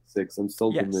been a pick six. I'm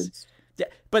still convinced. Yeah,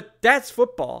 but that's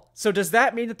football. So does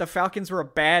that mean that the Falcons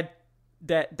were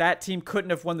that team couldn't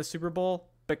have won the Super Bowl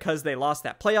because they lost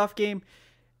that playoff game?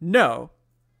 No.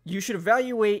 You should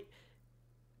evaluate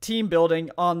team building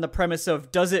on the premise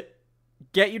of, does it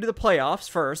get you to the playoffs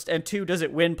first, and 2, does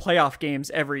it win playoff games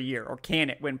every year, or can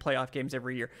it win playoff games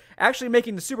every year? Actually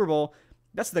making the Super Bowl,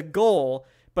 that's the goal,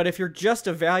 but if you're just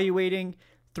evaluating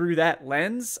through that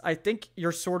lens, I think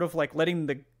you're sort of like letting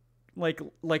the like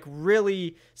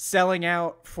really selling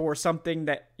out for something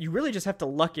that you really just have to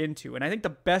luck into. And I think the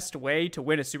best way to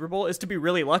win a Super Bowl is to be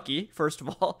really lucky, first of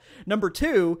all. Number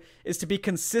 2 is to be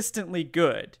consistently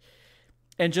good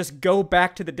and just go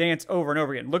back to the dance over and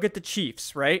over again. Look at the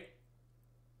Chiefs, right?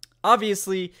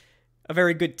 Obviously a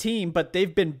very good team, but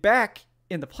they've been back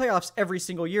in the playoffs every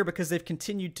single year because they've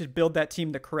continued to build that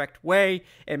team the correct way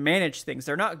and manage things.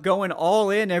 They're not going all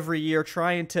in every year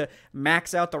trying to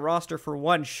max out the roster for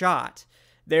one shot.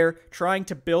 They're trying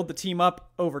to build the team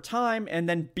up over time and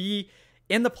then be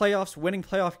in the playoffs, winning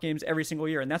playoff games every single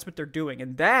year. And that's what they're doing.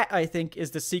 And that, I think,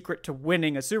 is the secret to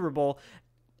winning a Super Bowl,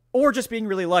 or just being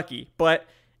really lucky. But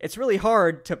it's really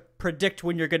hard to predict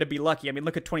when you're going to be lucky. I mean,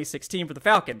 look at 2016 for the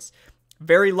Falcons.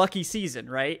 Very lucky season,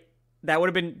 right?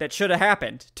 That should have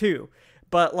happened too.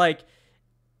 But like,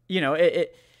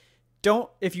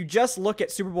 if you just look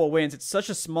at Super Bowl wins, it's such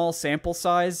a small sample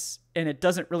size and it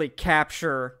doesn't really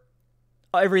capture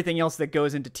everything else that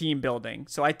goes into team building.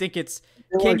 So I think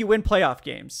can you win playoff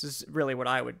games is really what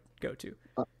I would go to.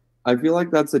 I feel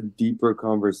like that's a deeper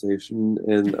conversation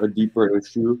and a deeper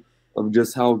issue of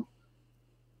just how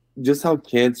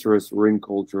cancerous ring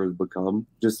culture has become.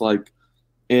 Just like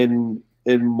in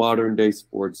modern day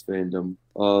sports fandom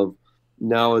of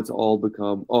now, it's all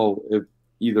become, if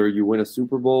either you win a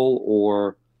Super Bowl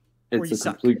or it's a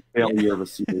complete failure of a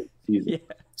season. season.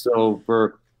 Yeah. So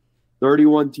for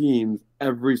 31 teams,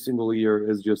 every single year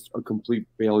is just a complete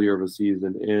failure of a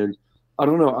season. And I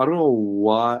don't know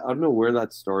why, I don't know where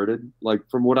that started. Like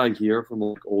from what I hear from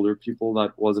like older people,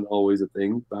 that wasn't always a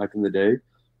thing back in the day.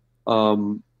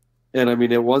 And I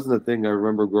mean, it wasn't a thing. I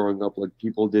remember growing up, like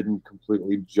people didn't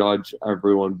completely judge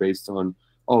everyone based on,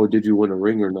 oh, did you win a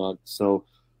ring or not? So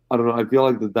I don't know. I feel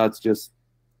like that's just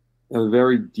a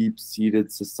very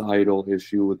deep-seated societal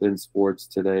issue within sports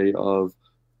today of,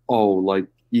 oh, like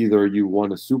either you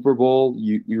won a Super Bowl,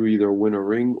 you either win a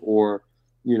ring, or,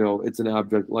 you know, it's an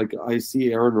abject. Like I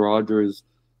see Aaron Rodgers,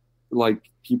 like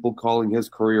people calling his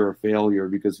career a failure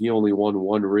because he only won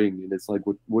one ring. And it's like,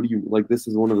 what do you, like, this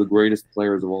is one of the greatest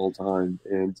players of all time.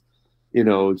 And, you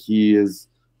know, he is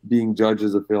being judged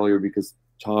as a failure because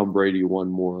Tom Brady won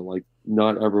more. Like,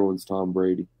 not everyone's Tom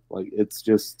Brady. Like, it's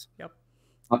just, yep.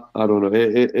 I don't know.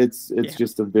 It's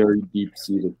just a very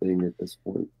deep-seated thing at this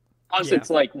point. Plus, it's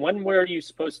like, when were you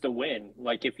supposed to win?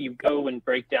 Like, if you go and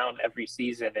break down every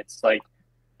season, it's like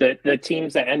the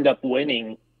teams that end up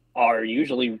winning are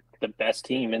usually the best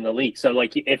team in the league. So,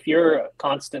 like, if you're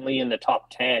constantly in the top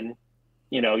 10,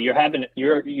 you know,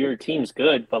 your team's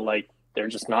good, but like they're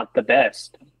just not the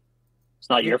best. It's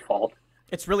not your fault.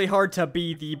 It's really hard to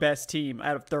be the best team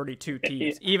out of 32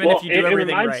 teams, even if you do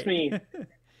everything right. Me,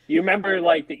 you remember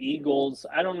like the Eagles,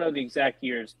 I don't know the exact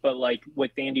years, but like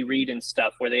with Andy Reid and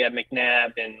stuff, where they had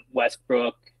McNabb and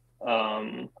Westbrook,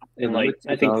 and like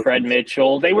I think Fred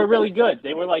Mitchell, they were really good.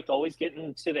 They were like always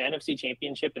getting to the NFC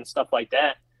Championship and stuff like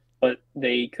that, but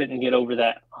they couldn't get over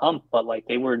that hump. But like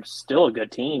they were still a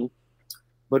good team.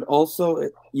 But also,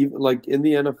 even like in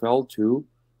the NFL too,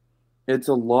 it's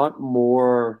a lot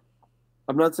more.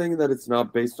 I'm not saying that it's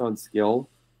not based on skill,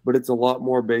 but it's a lot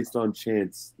more based on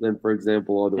chance than, for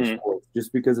example, other sports,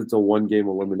 just because it's a one-game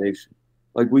elimination.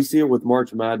 Like we see it with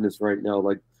March Madness right now.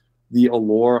 Like the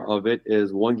allure of it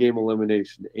is one-game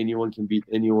elimination. Anyone can beat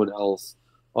anyone else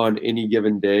on any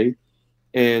given day.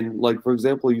 And like, for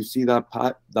example, you see that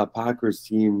Packers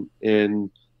team in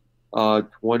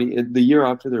the year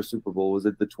after their Super Bowl, was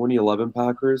it the 2011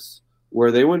 Packers,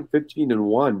 where they went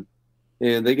 15-1.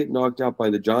 And they get knocked out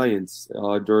by the Giants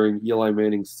during Eli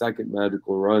Manning's second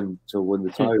magical run to win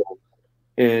the title.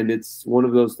 And it's one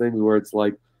of those things where it's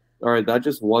like, all right, that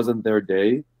just wasn't their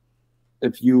day.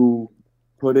 If you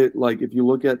put it like, if you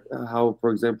look at how, for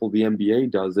example, the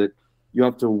NBA does it, you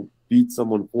have to beat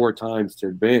someone 4 times to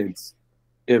advance.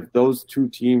 If those two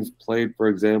teams played, for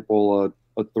example,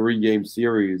 a 3-game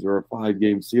series or a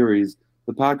 5-game series,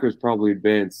 the Packers probably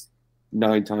advance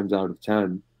 9 times out of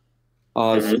 10.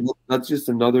 So that's just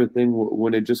another thing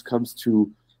when it just comes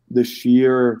to the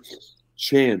sheer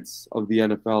chance of the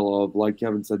NFL of, like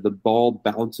Kevin said, the ball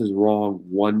bounces wrong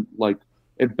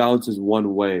it bounces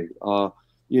one way.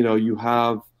 You know, you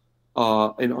have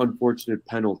an unfortunate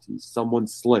penalty. Someone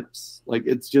slips. Like,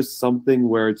 it's just something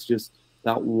where it's just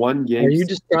that one game. Are you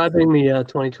describing the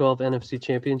 2012 NFC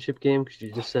Championship game? Because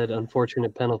you just said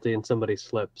unfortunate penalty and somebody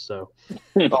slipped. So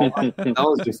that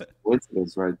was just a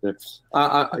coincidence right there.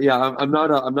 I'm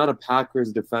not a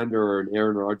Packers defender or an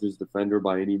Aaron Rodgers defender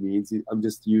by any means. I'm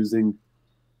just using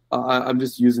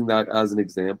that as an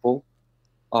example.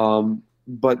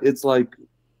 But it's like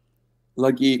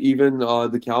even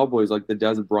the Cowboys, like the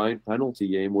Dez Bryant penalty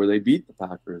game where they beat the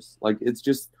Packers. Like, it's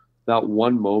just that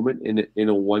one moment in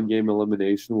a one-game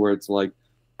elimination where it's like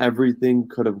everything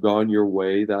could have gone your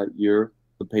way that year.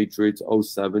 The Patriots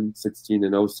 07,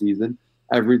 16-0 season,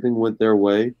 everything went their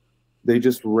way. They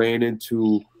just ran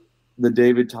into the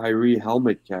David Tyree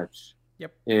helmet catch.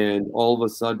 Yep. And all of a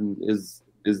sudden is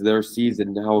their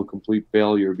season now a complete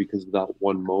failure because of that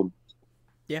one moment.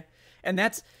 Yeah. And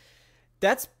that's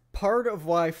part of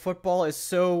why football is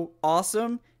so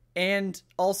awesome, and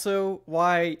also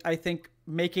why I think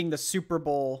making the Super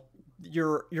Bowl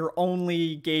your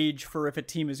only gauge for if a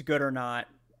team is good or not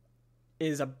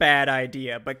is a bad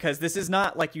idea, because this is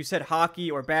not, like you said, hockey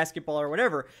or basketball or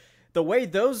whatever. The way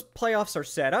those playoffs are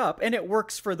set up, and it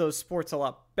works for those sports a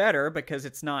lot better because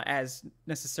it's not as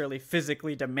necessarily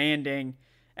physically demanding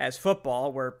as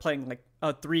football, where playing like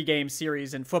a 3-game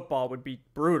series in football would be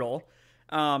brutal.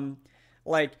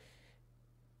 Like,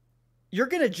 you're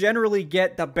going to generally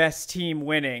get the best team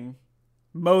winning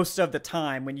most of the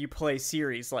time when you play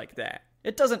series like that.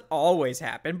 It doesn't always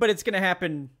happen, but it's going to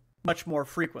happen much more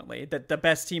frequently that the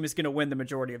best team is going to win the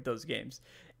majority of those games.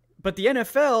 But the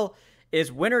NFL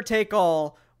is winner take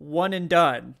all, one and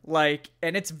done. Like,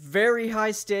 and it's very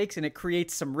high stakes, and it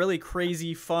creates some really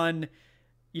crazy fun,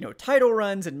 title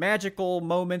runs and magical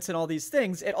moments and all these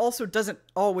things. It also doesn't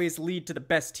always lead to the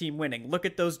best team winning. Look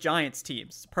at those Giants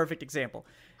teams. Perfect example.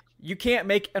 you can't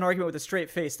make an argument with a straight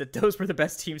face that those were the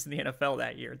best teams in the NFL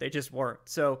that year. They just weren't.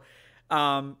 So,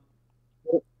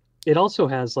 it also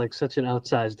has like such an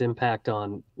outsized impact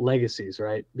on legacies,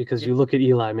 right? Because you look at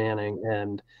Eli Manning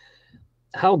and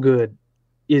how good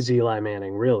is Eli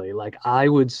Manning really? Like, I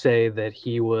would say that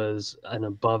he was an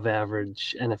above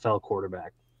average NFL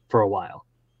quarterback for a while,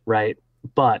 right?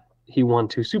 But he won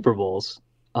 2 Super Bowls.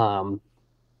 And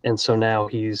so now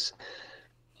he's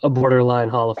a borderline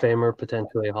Hall of Famer,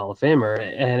 potentially a Hall of Famer.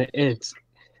 And it's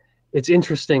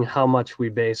interesting how much we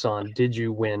base on, did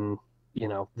you win,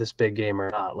 this big game or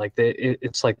not? Like,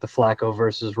 it's like the Flacco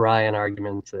versus Ryan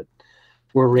argument that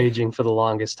were raging for the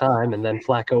longest time. And then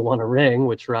Flacco won a ring,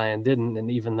 which Ryan didn't.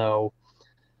 And even though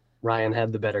Ryan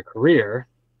had the better career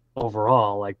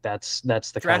overall, like that's the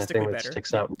kind of thing that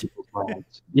sticks out in people's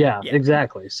minds. Yeah,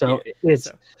 exactly. So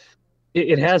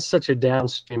it has such a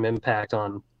downstream impact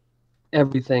on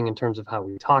everything in terms of how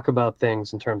we talk about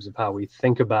things, in terms of how we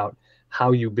think about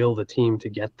how you build a team to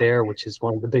get there, which is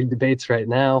one of the big debates right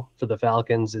now for the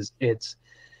Falcons. I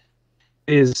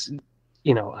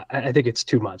think it's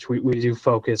too much. We do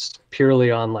focus purely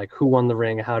on like who won the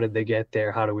ring, how did they get there,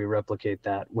 how do we replicate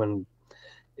that when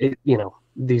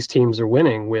these teams are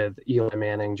winning with Eli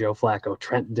Manning, Joe Flacco,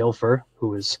 Trent Dilfer,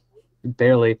 who is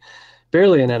barely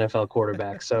an NFL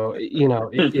quarterback. So,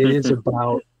 it is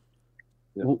about,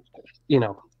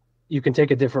 you can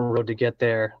take a different road to get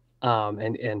there.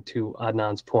 And to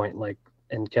Adnan's point,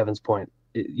 and Kevin's point,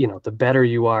 the better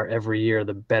you are every year,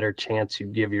 the better chance you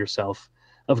give yourself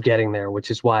of getting there, which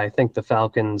is why I think the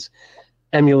Falcons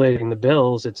emulating the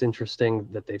Bills, it's interesting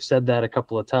that they've said that a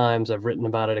couple of times. I've written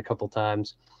about it a couple of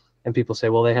times, and people say,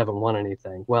 well, they haven't won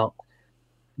anything. Well,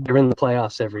 they're in the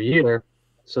playoffs every year,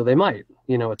 so they might,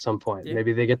 at some point. Yeah.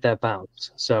 Maybe they get that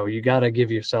bounce. So you got to give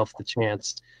yourself the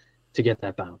chance to get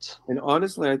that bounce. And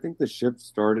honestly, I think the shift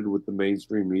started with the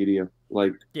mainstream media.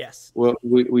 Like, yes, well,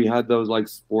 we had those like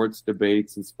sports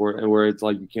debates and where it's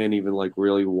like you can't even like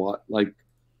really like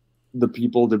the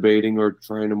people debating or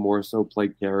trying to more so play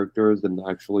characters than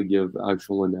actually give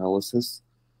actual analysis.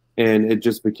 And it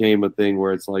just became a thing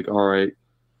where it's like, all right,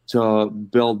 to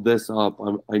build this up,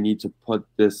 I need to put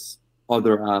this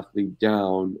other athlete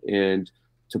down, and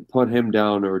to put him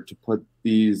down or to put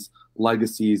these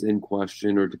legacies in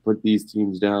question or to put these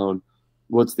teams down,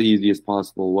 what's the easiest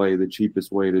possible way, the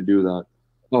cheapest way to do that?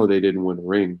 Oh, they didn't win a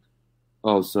ring.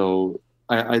 Oh, so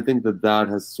I think that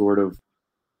has sort of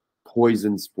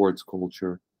poisoned sports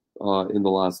culture in the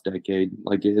last decade.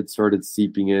 Like, it started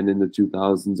seeping in the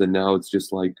 2000s, and now it's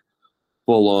just like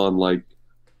full on, like,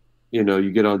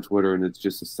 you get on Twitter and it's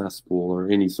just a cesspool, or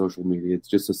any social media, it's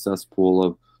just a cesspool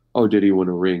of, oh, did he win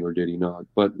a ring or did he not?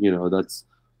 But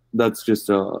that's just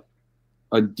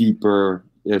a deeper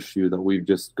issue that we've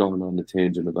just gone on a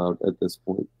tangent about at this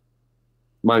point.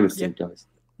 My mistake, guys.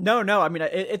 No. I mean,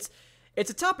 it's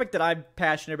a topic that I'm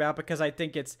passionate about because I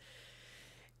think it's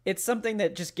something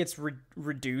that just gets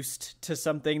reduced to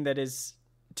something that is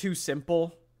too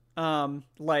simple.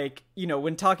 Like,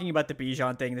 when talking about the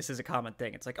Bijan thing, this is a common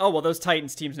thing. It's like, oh, well, those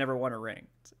Titans teams never won a ring.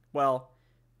 Well,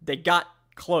 they got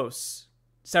close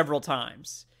several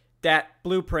times. That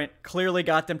blueprint clearly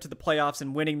got them to the playoffs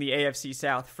and winning the AFC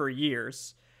South for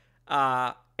years,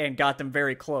 and got them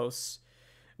very close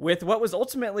with what was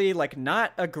ultimately like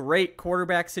not a great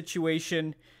quarterback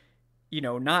situation,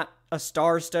 not a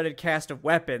star-studded cast of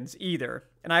weapons either.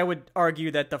 And I would argue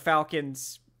that the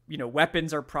Falcons,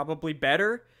 weapons are probably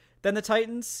better than the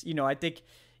Titans. I think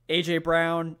A.J.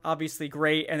 Brown, obviously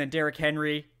great, and then Derrick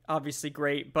Henry, obviously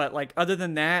great. But like, other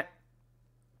than that,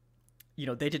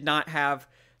 they did not have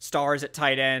stars at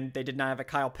tight end. They did not have a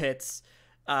Kyle Pitts.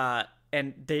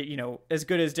 And they, as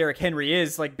good as Derrick Henry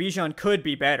is, like, Bijan could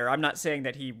be better. I'm not saying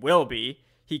that he will be.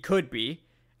 He could be.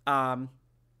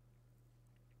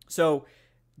 So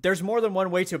there's more than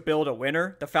one way to build a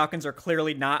winner. The Falcons are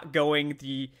clearly not going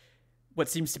what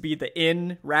seems to be the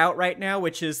in route right now,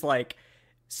 which is like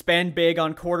spend big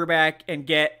on quarterback and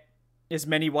get as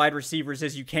many wide receivers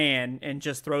as you can and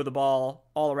just throw the ball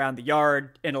all around the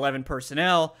yard in 11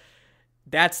 personnel.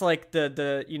 That's like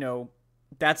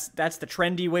that's the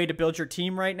trendy way to build your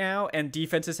team right now, and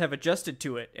defenses have adjusted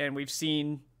to it, and we've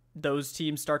seen those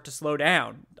teams start to slow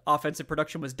down. Offensive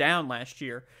production was down last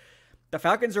year. The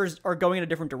Falcons are going in a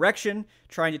different direction,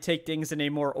 trying to take things in a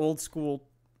more old school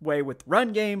way with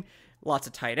run game, lots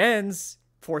of tight ends,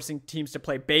 forcing teams to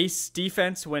play base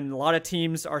defense when a lot of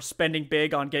teams are spending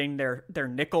big on getting their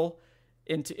nickel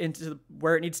into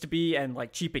where it needs to be and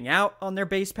like cheaping out on their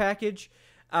base package.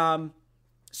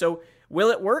 So will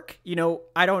it work?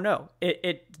 I don't know.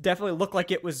 It definitely looked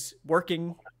like it was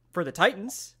working for the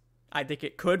Titans. I think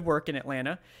it could work in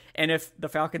Atlanta. And if the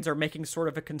Falcons are making sort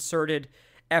of a concerted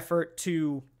effort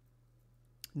to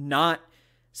not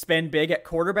spend big at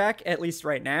quarterback, at least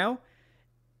right now,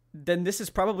 then this is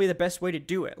probably the best way to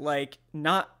do it. Like,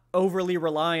 not overly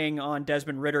relying on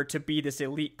Desmond Ridder to be this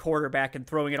elite quarterback and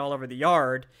throwing it all over the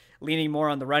yard, leaning more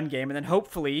on the run game, and then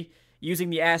hopefully using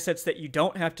the assets that you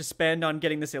don't have to spend on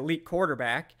getting this elite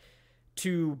quarterback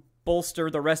to bolster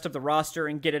the rest of the roster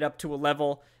and get it up to a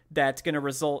level that's going to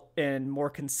result in more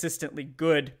consistently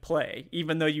good play,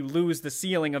 even though you lose the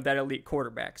ceiling of that elite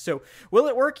quarterback. So will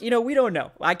it work? We don't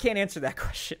know. I can't answer that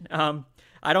question.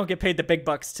 I don't get paid the big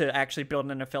bucks to actually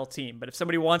build an NFL team, but if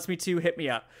somebody wants me to, hit me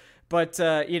up. But,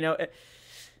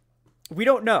 we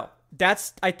don't know.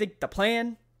 That's, I think, the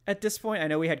plan at this point. I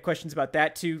know we had questions about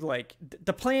that too. Like,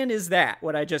 the plan is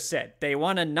what I just said. They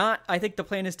want to I think the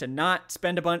plan is to not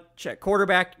spend a bunch at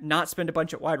quarterback, not spend a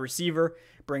bunch at wide receiver,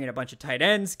 bring in a bunch of tight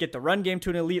ends, get the run game to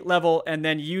an elite level, and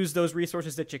then use those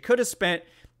resources that you could have spent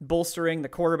bolstering the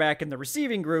quarterback and the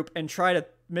receiving group and try to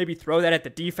maybe throw that at the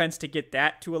defense to get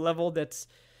that to a level that's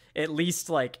at least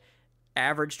like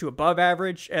average to above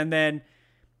average, and then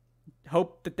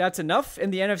hope that that's enough in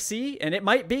the NFC, and it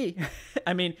might be.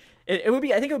 I mean, it would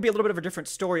be. I think it would be a little bit of a different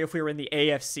story if we were in the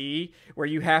AFC, where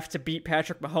you have to beat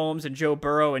Patrick Mahomes and Joe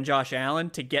Burrow and Josh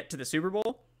Allen to get to the Super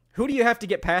Bowl. Who do you have to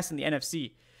get past in the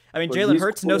NFC? I mean, Jalen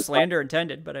Hurts, no slander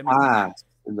intended, but I mean,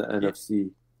 in the NFC,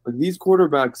 like these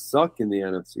quarterbacks suck in the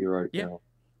NFC right now.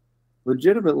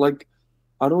 Legitimate, like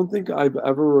I don't think I've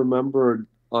ever remembered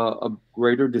a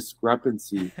greater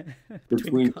discrepancy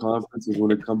between conferences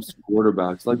when it comes to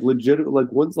quarterbacks. Like legit, like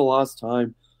when's the last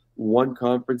time one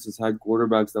conference has had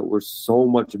quarterbacks that were so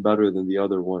much better than the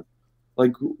other one?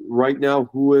 Like right now,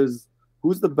 who's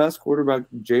the best quarterback?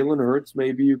 Jalen Hurts,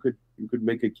 maybe you could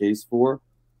make a case for.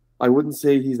 I wouldn't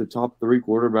say he's a top 3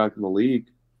 quarterback in the league.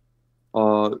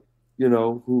 Who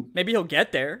maybe he'll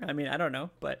get there. I mean, I don't know,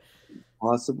 but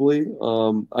possibly.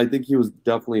 I think he was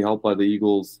definitely helped by the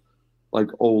Eagles, like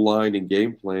O-line and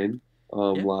game plan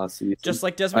last season. Just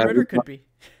like Desmond Ridder could be.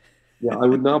 Yeah, I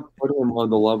would not put him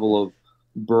on the level of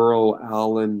Burrow,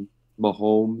 Allen,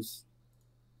 Mahomes.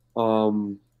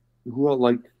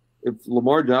 If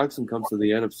Lamar Jackson comes to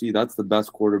the NFC, that's the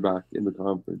best quarterback in the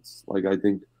conference. Like I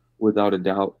think without a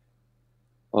doubt.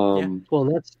 Well,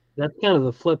 that's kind of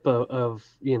the flip of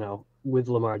with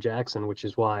Lamar Jackson, which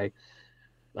is why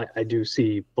I do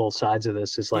see both sides of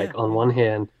this. Is like on one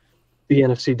hand, the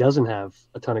NFC doesn't have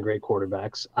a ton of great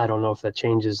quarterbacks. I don't know if that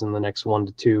changes in the next 1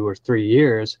 to 2 or 3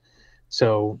 years.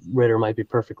 So Ridder might be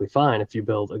perfectly fine if you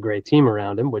build a great team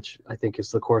around him, which I think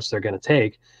is the course they're going to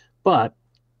take. But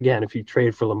again, if you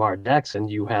trade for Lamar Jackson,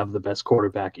 you have the best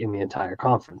quarterback in the entire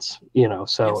conference.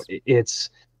 So yes.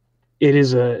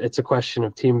 It's a question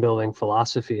of team building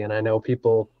philosophy. And I know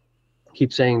people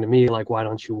keep saying to me, like, why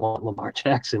don't you want Lamar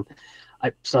Jackson?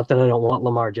 It's not that I don't want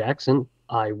Lamar Jackson.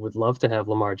 I would love to have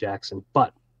Lamar Jackson,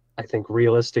 but I think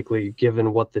realistically,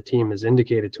 given what the team has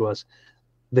indicated to us,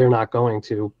 they're not going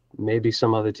to. Maybe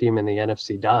some other team in the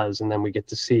NFC does, and then we get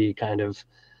to see kind of,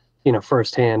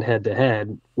 firsthand,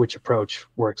 head-to-head, which approach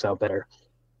works out better.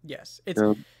 Yes.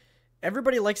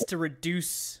 Everybody likes to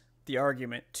reduce the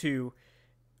argument to,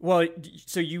 well,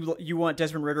 so you want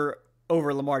Desmond Ridder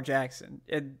over Lamar Jackson.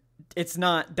 That's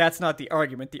not the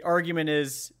argument. The argument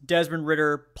is Desmond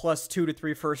Ridder plus 2 to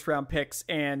 3 first-round picks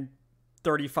and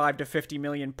 $35 to $50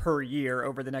 million per year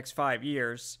over the next 5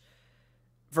 years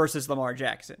versus Lamar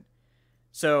Jackson.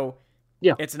 So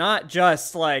it's not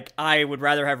just like I would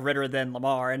rather have Ridder than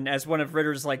Lamar. And as one of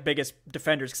Ridder's like biggest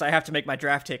defenders, because I have to make my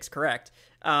draft takes correct,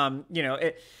 I'm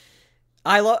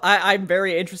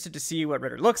very interested to see what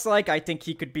Ridder looks like. I think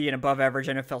he could be an above-average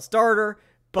NFL starter.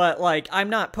 But, like, I'm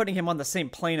not putting him on the same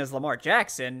plane as Lamar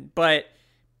Jackson, but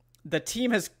the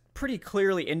team has pretty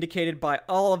clearly indicated by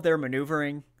all of their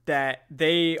maneuvering that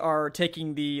they are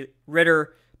taking the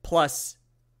Ridder plus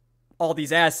all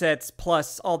these assets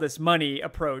plus all this money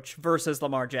approach versus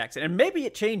Lamar Jackson. And maybe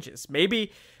it changes.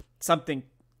 Maybe something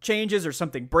changes or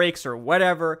something breaks or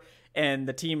whatever, and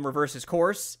the team reverses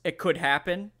course. It could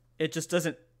happen. It just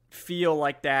doesn't feel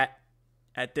like that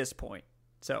at this point.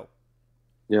 So...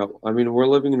 yeah, I mean, we're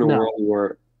living in a world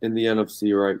where in the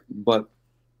NFC, right? But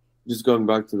just going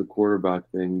back to the quarterback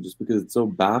thing, just because it's so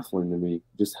baffling to me,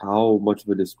 just how much of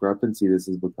a discrepancy this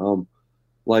has become.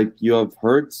 Like, you have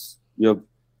Hurts, you have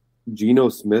Geno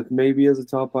Smith maybe as a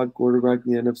top 5 quarterback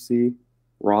in the NFC,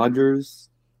 Rodgers,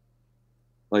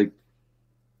 like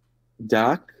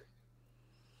Dak.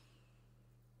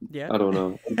 Yeah, I don't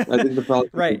know. I think the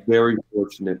Falcons are very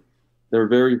fortunate. They're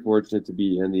very fortunate to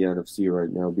be in the NFC right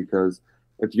now because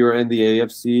if you're in the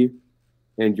AFC,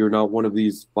 and you're not one of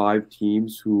these 5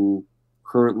 teams who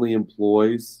currently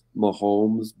employs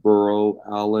Mahomes, Burrow,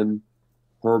 Allen,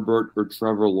 Herbert, or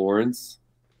Trevor Lawrence,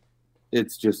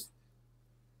 it's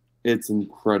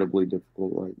incredibly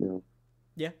difficult right now.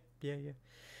 Yeah.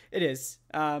 It is.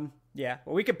 Yeah,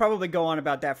 well, we could probably go on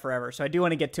about that forever. So I do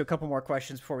want to get to a couple more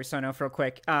questions before we sign off real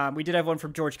quick. We did have one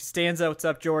from George Costanza. What's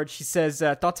up, George? He says,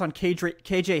 thoughts on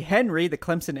KJ Henry, the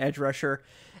Clemson edge rusher,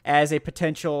 as a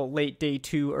potential late day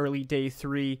 2, early day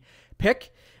 3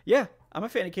 pick. Yeah, I'm a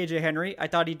fan of KJ Henry. I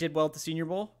thought he did well at the Senior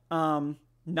Bowl.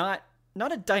 Not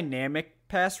a dynamic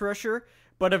pass rusher,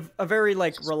 but a very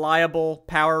reliable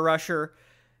power rusher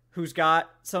who's got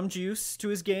some juice to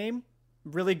his game.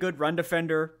 Really good run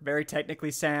defender, very technically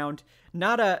sound.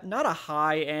 Not a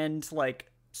high end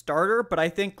starter, but I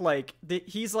think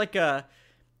he's a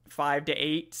 5 to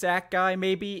 8 sack guy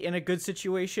maybe in a good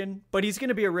situation. But he's going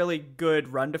to be a really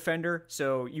good run defender,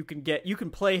 so you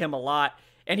can play him a lot.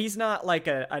 And he's not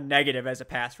a negative as a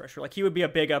pass rusher. He would be a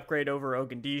big upgrade over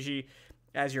Ogundeji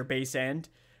as your base end.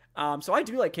 So I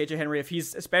do like KJ Henry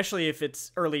especially if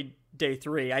it's early day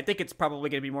 3. I think it's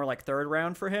probably going to be more 3rd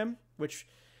round for him, which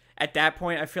at that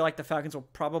point I feel like the Falcons will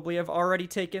probably have already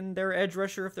taken their edge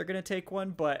rusher if they're going to take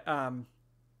one. But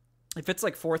if it's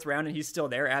 4th round and he's still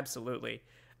there, absolutely.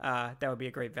 That would be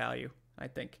a great value, I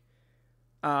think.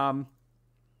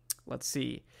 Let's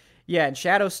see. Yeah, and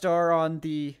Shadowstar on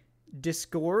the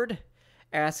Discord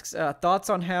asks thoughts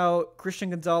on how Christian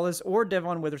Gonzalez or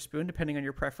Devon Witherspoon, depending on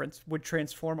your preference, would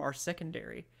transform our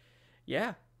secondary.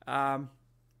 Yeah,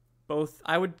 both.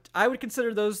 I would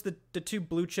consider those the 2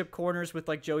 blue chip corners with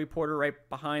Joey Porter right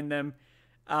behind them.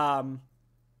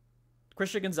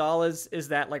 Christian Gonzalez is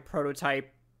that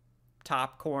prototype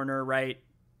top corner, right?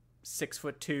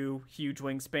 6'2", huge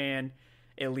wingspan,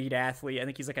 elite athlete. I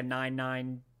think he's a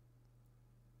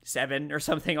 9.97 or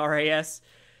something RAS.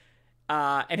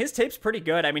 And his tape's pretty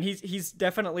good. I mean, he's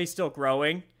definitely still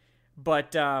growing,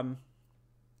 but you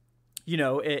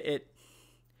can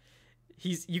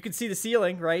see the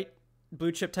ceiling, right?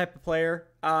 Blue chip type of player.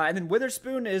 And then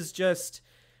Witherspoon is just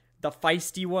the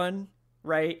feisty one,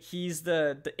 right? He's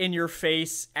the in your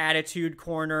face attitude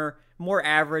corner, more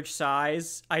average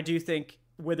size. I do think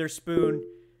Witherspoon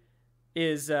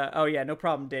is oh yeah, no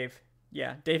problem, Dave.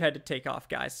 Yeah, Dave had to take off,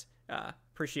 guys.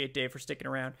 Appreciate Dave for sticking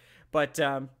around. But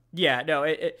yeah,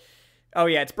 no, oh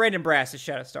yeah, it's Brandon Brass'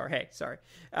 Shadowstar. Hey, sorry.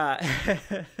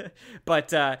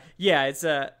 But yeah, it's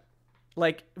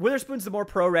Witherspoon's the more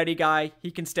pro-ready guy.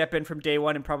 He can step in from day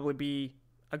one and probably be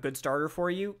a good starter for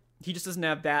you. He just doesn't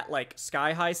have that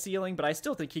sky-high ceiling, but I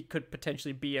still think he could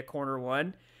potentially be a corner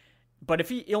 1. But if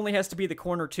he only has to be the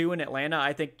corner 2 in Atlanta,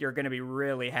 I think you're going to be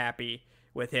really happy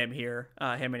with him here,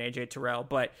 him and AJ Terrell.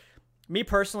 But me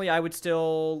personally, I would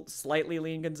still slightly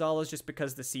lean Gonzalez just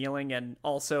because the ceiling, and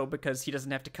also because he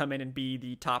doesn't have to come in and be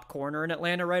the top corner in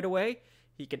Atlanta right away.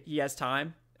 He has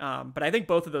time. But I think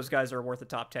both of those guys are worth a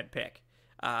top 10 pick.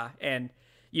 And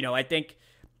I think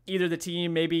either the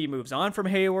team maybe moves on from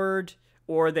Hayward,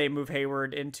 or they move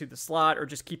Hayward into the slot, or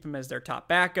just keep him as their top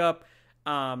backup.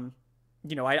 I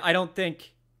don't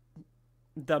think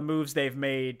the moves they've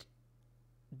made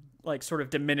sort of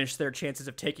diminish their chances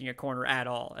of taking a corner at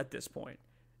all at this point.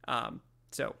 But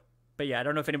yeah, I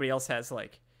don't know if anybody else has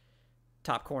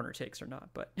top corner takes or not,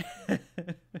 but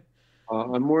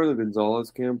I'm more in the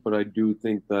Gonzalez camp, but I do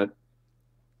think that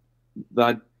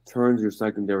turns your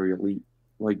secondary elite.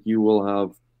 You will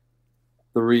have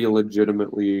 3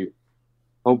 legitimately,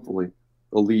 hopefully,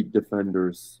 elite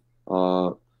defenders.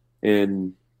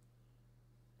 And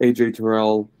AJ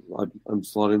Terrell, I'm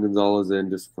slotting Gonzalez in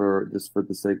just for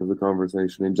the sake of the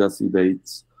conversation, and Jesse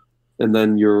Bates. And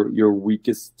then your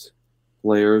weakest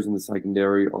players in the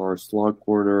secondary are slot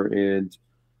corner and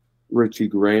Richie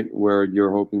Grant, where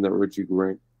you're hoping that Richie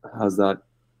Grant has that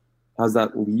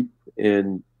leap,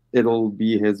 and it'll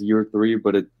be his year 3,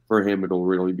 but for him it'll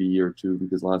really be year 2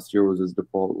 because last year was his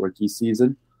default rookie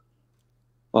season.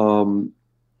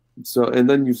 So, and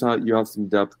then you have some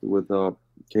depth with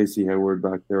Casey Hayward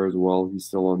back there as well. He's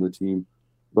still on the team.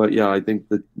 But yeah, I think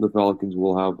that the Falcons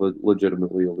will have a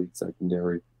legitimately elite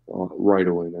secondary right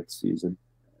away next season.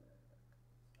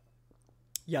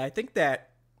 Yeah, I think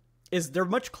they're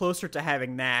much closer to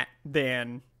having that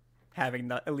than having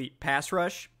the elite pass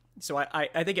rush. So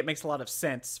I think it makes a lot of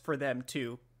sense for them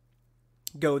to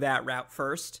go that route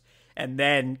first and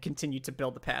then continue to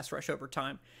build the pass rush over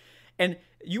time. And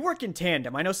you work in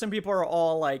tandem. I know some people are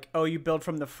all oh, you build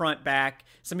from the front back.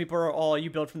 Some people are all, you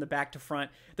build from the back to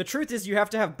front. The truth is you have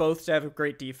to have both to have a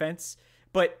great defense.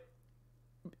 But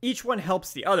each one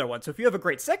helps the other one. So if you have a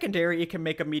great secondary, it can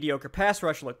make a mediocre pass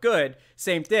rush look good.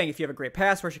 Same thing, if you have a great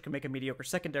pass rush, it can make a mediocre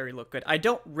secondary look good. I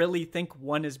don't really think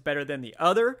one is better than the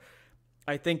other.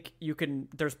 I think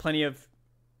there's plenty of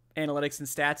analytics and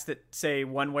stats that say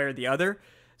one way or the other.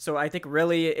 So I think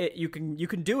really you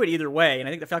can do it either way. And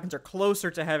I think the Falcons are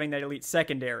closer to having that elite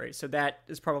secondary. So that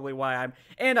is probably why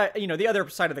the other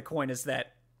side of the coin is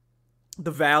that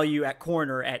the value at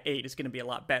corner at 8 is going to be a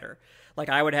lot better. Like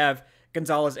I would have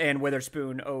Gonzalez and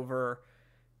Witherspoon over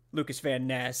Lucas Van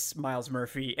Ness, Miles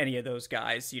Murphy, any of those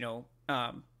guys,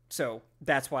 so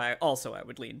that's why I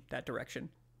would lean that direction.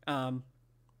 And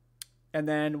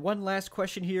then one last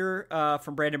question here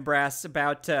from Brandon Brass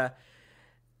about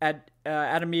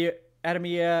Adamia.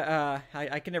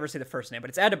 I can never say the first name, but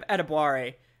it's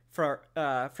Adebawore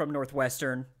from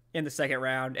Northwestern in the second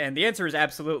round, and the answer is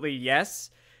absolutely yes.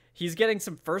 He's getting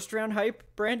some first round hype,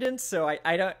 Brandon. So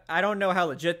I don't know how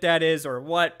legit that is or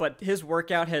what, but his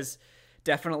workout has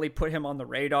definitely put him on the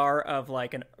radar of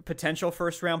like a potential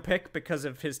first round pick because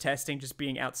of his testing just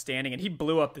being outstanding, and he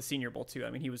blew up the Senior Bowl too.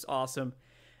 I mean, he was awesome.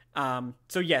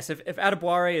 So yes, if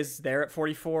Adebawore is there at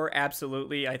 44,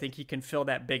 absolutely. I think he can fill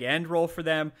that big end role for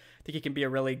them. I think he can be a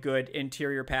really good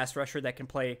interior pass rusher that can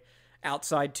play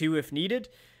outside too if needed.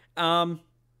 And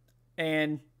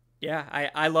yeah,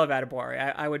 I love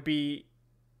Adebawore. I would be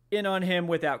in on him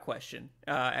without question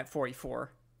at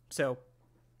 44. So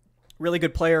really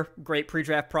good player, great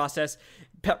pre-draft process,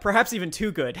 perhaps even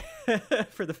too good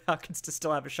for the Falcons to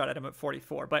still have a shot at him at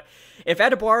 44. But if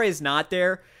Adebawore is not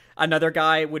there, another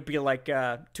guy would be like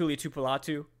Tuli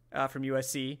Tupulatu from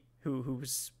USC, who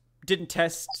didn't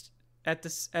test at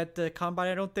the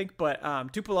combine, I don't think. But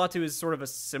Tupulatu is sort of a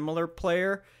similar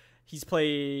player. He's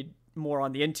played more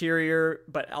on the interior,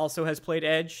 but also has played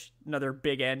edge, another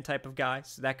big end type of guy.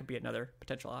 So that could be another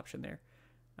potential option there.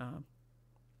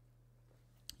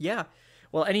 Yeah.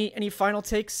 Well, any final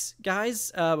takes,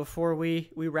 guys, before we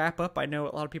wrap up? I know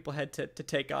a lot of people had to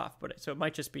take off, so it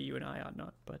might just be you and I on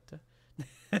not, but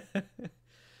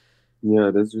yeah,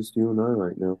 it is just you and I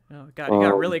right now. Oh, God, it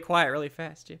got really quiet really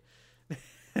fast, yeah.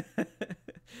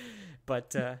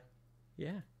 But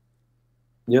yeah.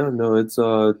 Yeah, no, it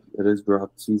is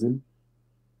draft season.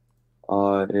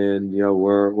 And yeah,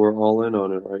 we're all in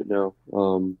on it right now.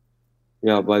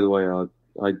 Yeah, by the way,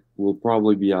 I will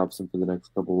probably be absent for the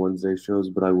next couple Wednesday shows,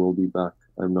 but I will be back.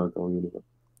 I'm not going anywhere.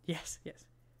 Yes.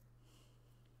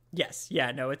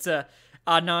 Yeah, no, it's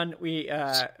Adnan, we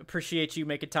appreciate you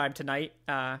making time tonight.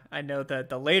 I know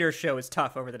the later show is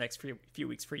tough over the next few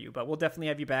weeks for you, but we'll definitely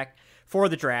have you back for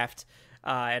the draft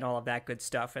and all of that good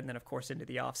stuff, and then, of course, into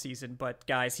the off season. But,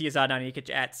 guys, he is Adnan. You can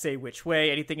at Say Which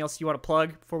Way. Anything else you want to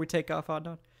plug before we take off,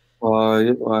 Adnan?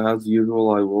 As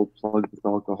usual, I will plug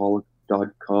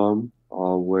alcoholic.com,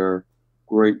 where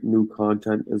great new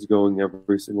content is going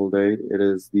every single day. It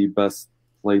is the best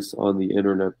place on the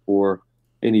internet for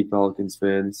any Falcons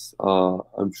fans.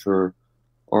 I'm sure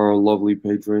our lovely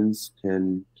patrons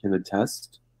can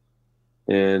attest.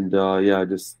 And yeah,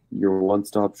 just your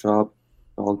one-stop shop,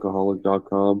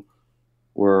 alcoholic.com.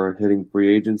 We're hitting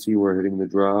free agency, we're hitting the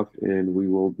draft, and we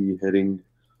will be hitting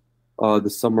the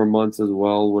summer months as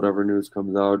well, whatever news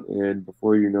comes out. And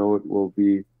before you know it, we'll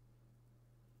be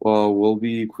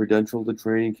credentialed to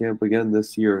training camp again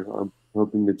this year. I'm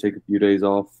hoping to take a few days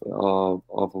off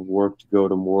of work to go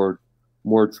to more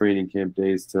training camp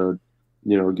days to,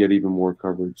 get even more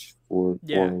coverage for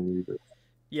our leaders.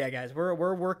 Yeah, guys, we're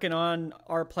working on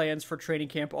our plans for training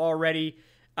camp already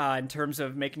in terms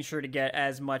of making sure to get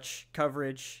as much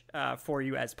coverage for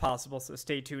you as possible. So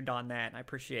stay tuned on that. And I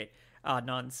appreciate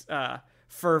Adnan's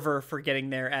fervor for getting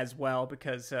there as well,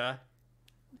 because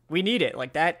we need it.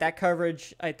 Like that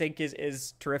coverage, I think,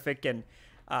 is terrific, and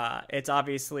it's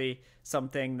obviously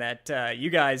something that you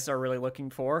guys are really looking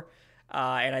for.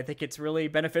 And I think it's really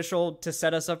beneficial to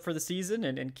set us up for the season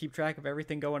and keep track of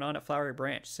everything going on at Flowery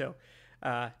Branch. So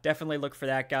definitely look for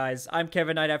that, guys. I'm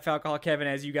Kevin Knight at Falcaholic Kevin,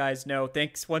 as you guys know.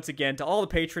 Thanks once again to all the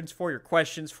patrons for your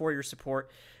questions, for your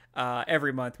support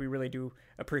every month. We really do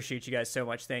appreciate you guys so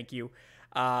much. Thank you.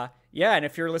 Yeah, and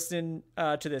if you're listening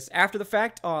to this after the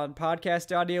fact on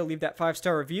podcast audio, leave that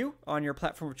 5-star review on your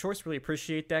platform of choice. Really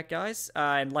appreciate that, guys.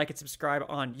 And like and subscribe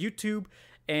on YouTube.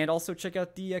 And also check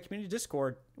out the community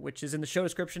Discord, which is in the show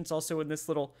description. It's also in this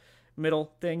little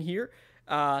middle thing here.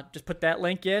 Just put that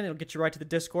link in. It'll get you right to the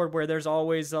Discord, where there's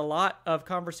always a lot of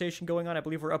conversation going on. I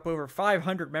believe we're up over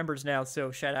 500 members now,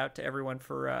 so shout out to everyone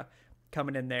for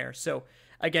coming in there. So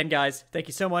again, guys, thank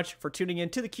you so much for tuning in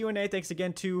to the Q&A. Thanks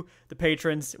again to the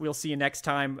patrons. We'll see you next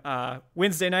time.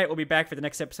 Wednesday night, we'll be back for the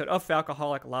next episode of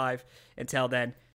Falcaholic Live. Until then,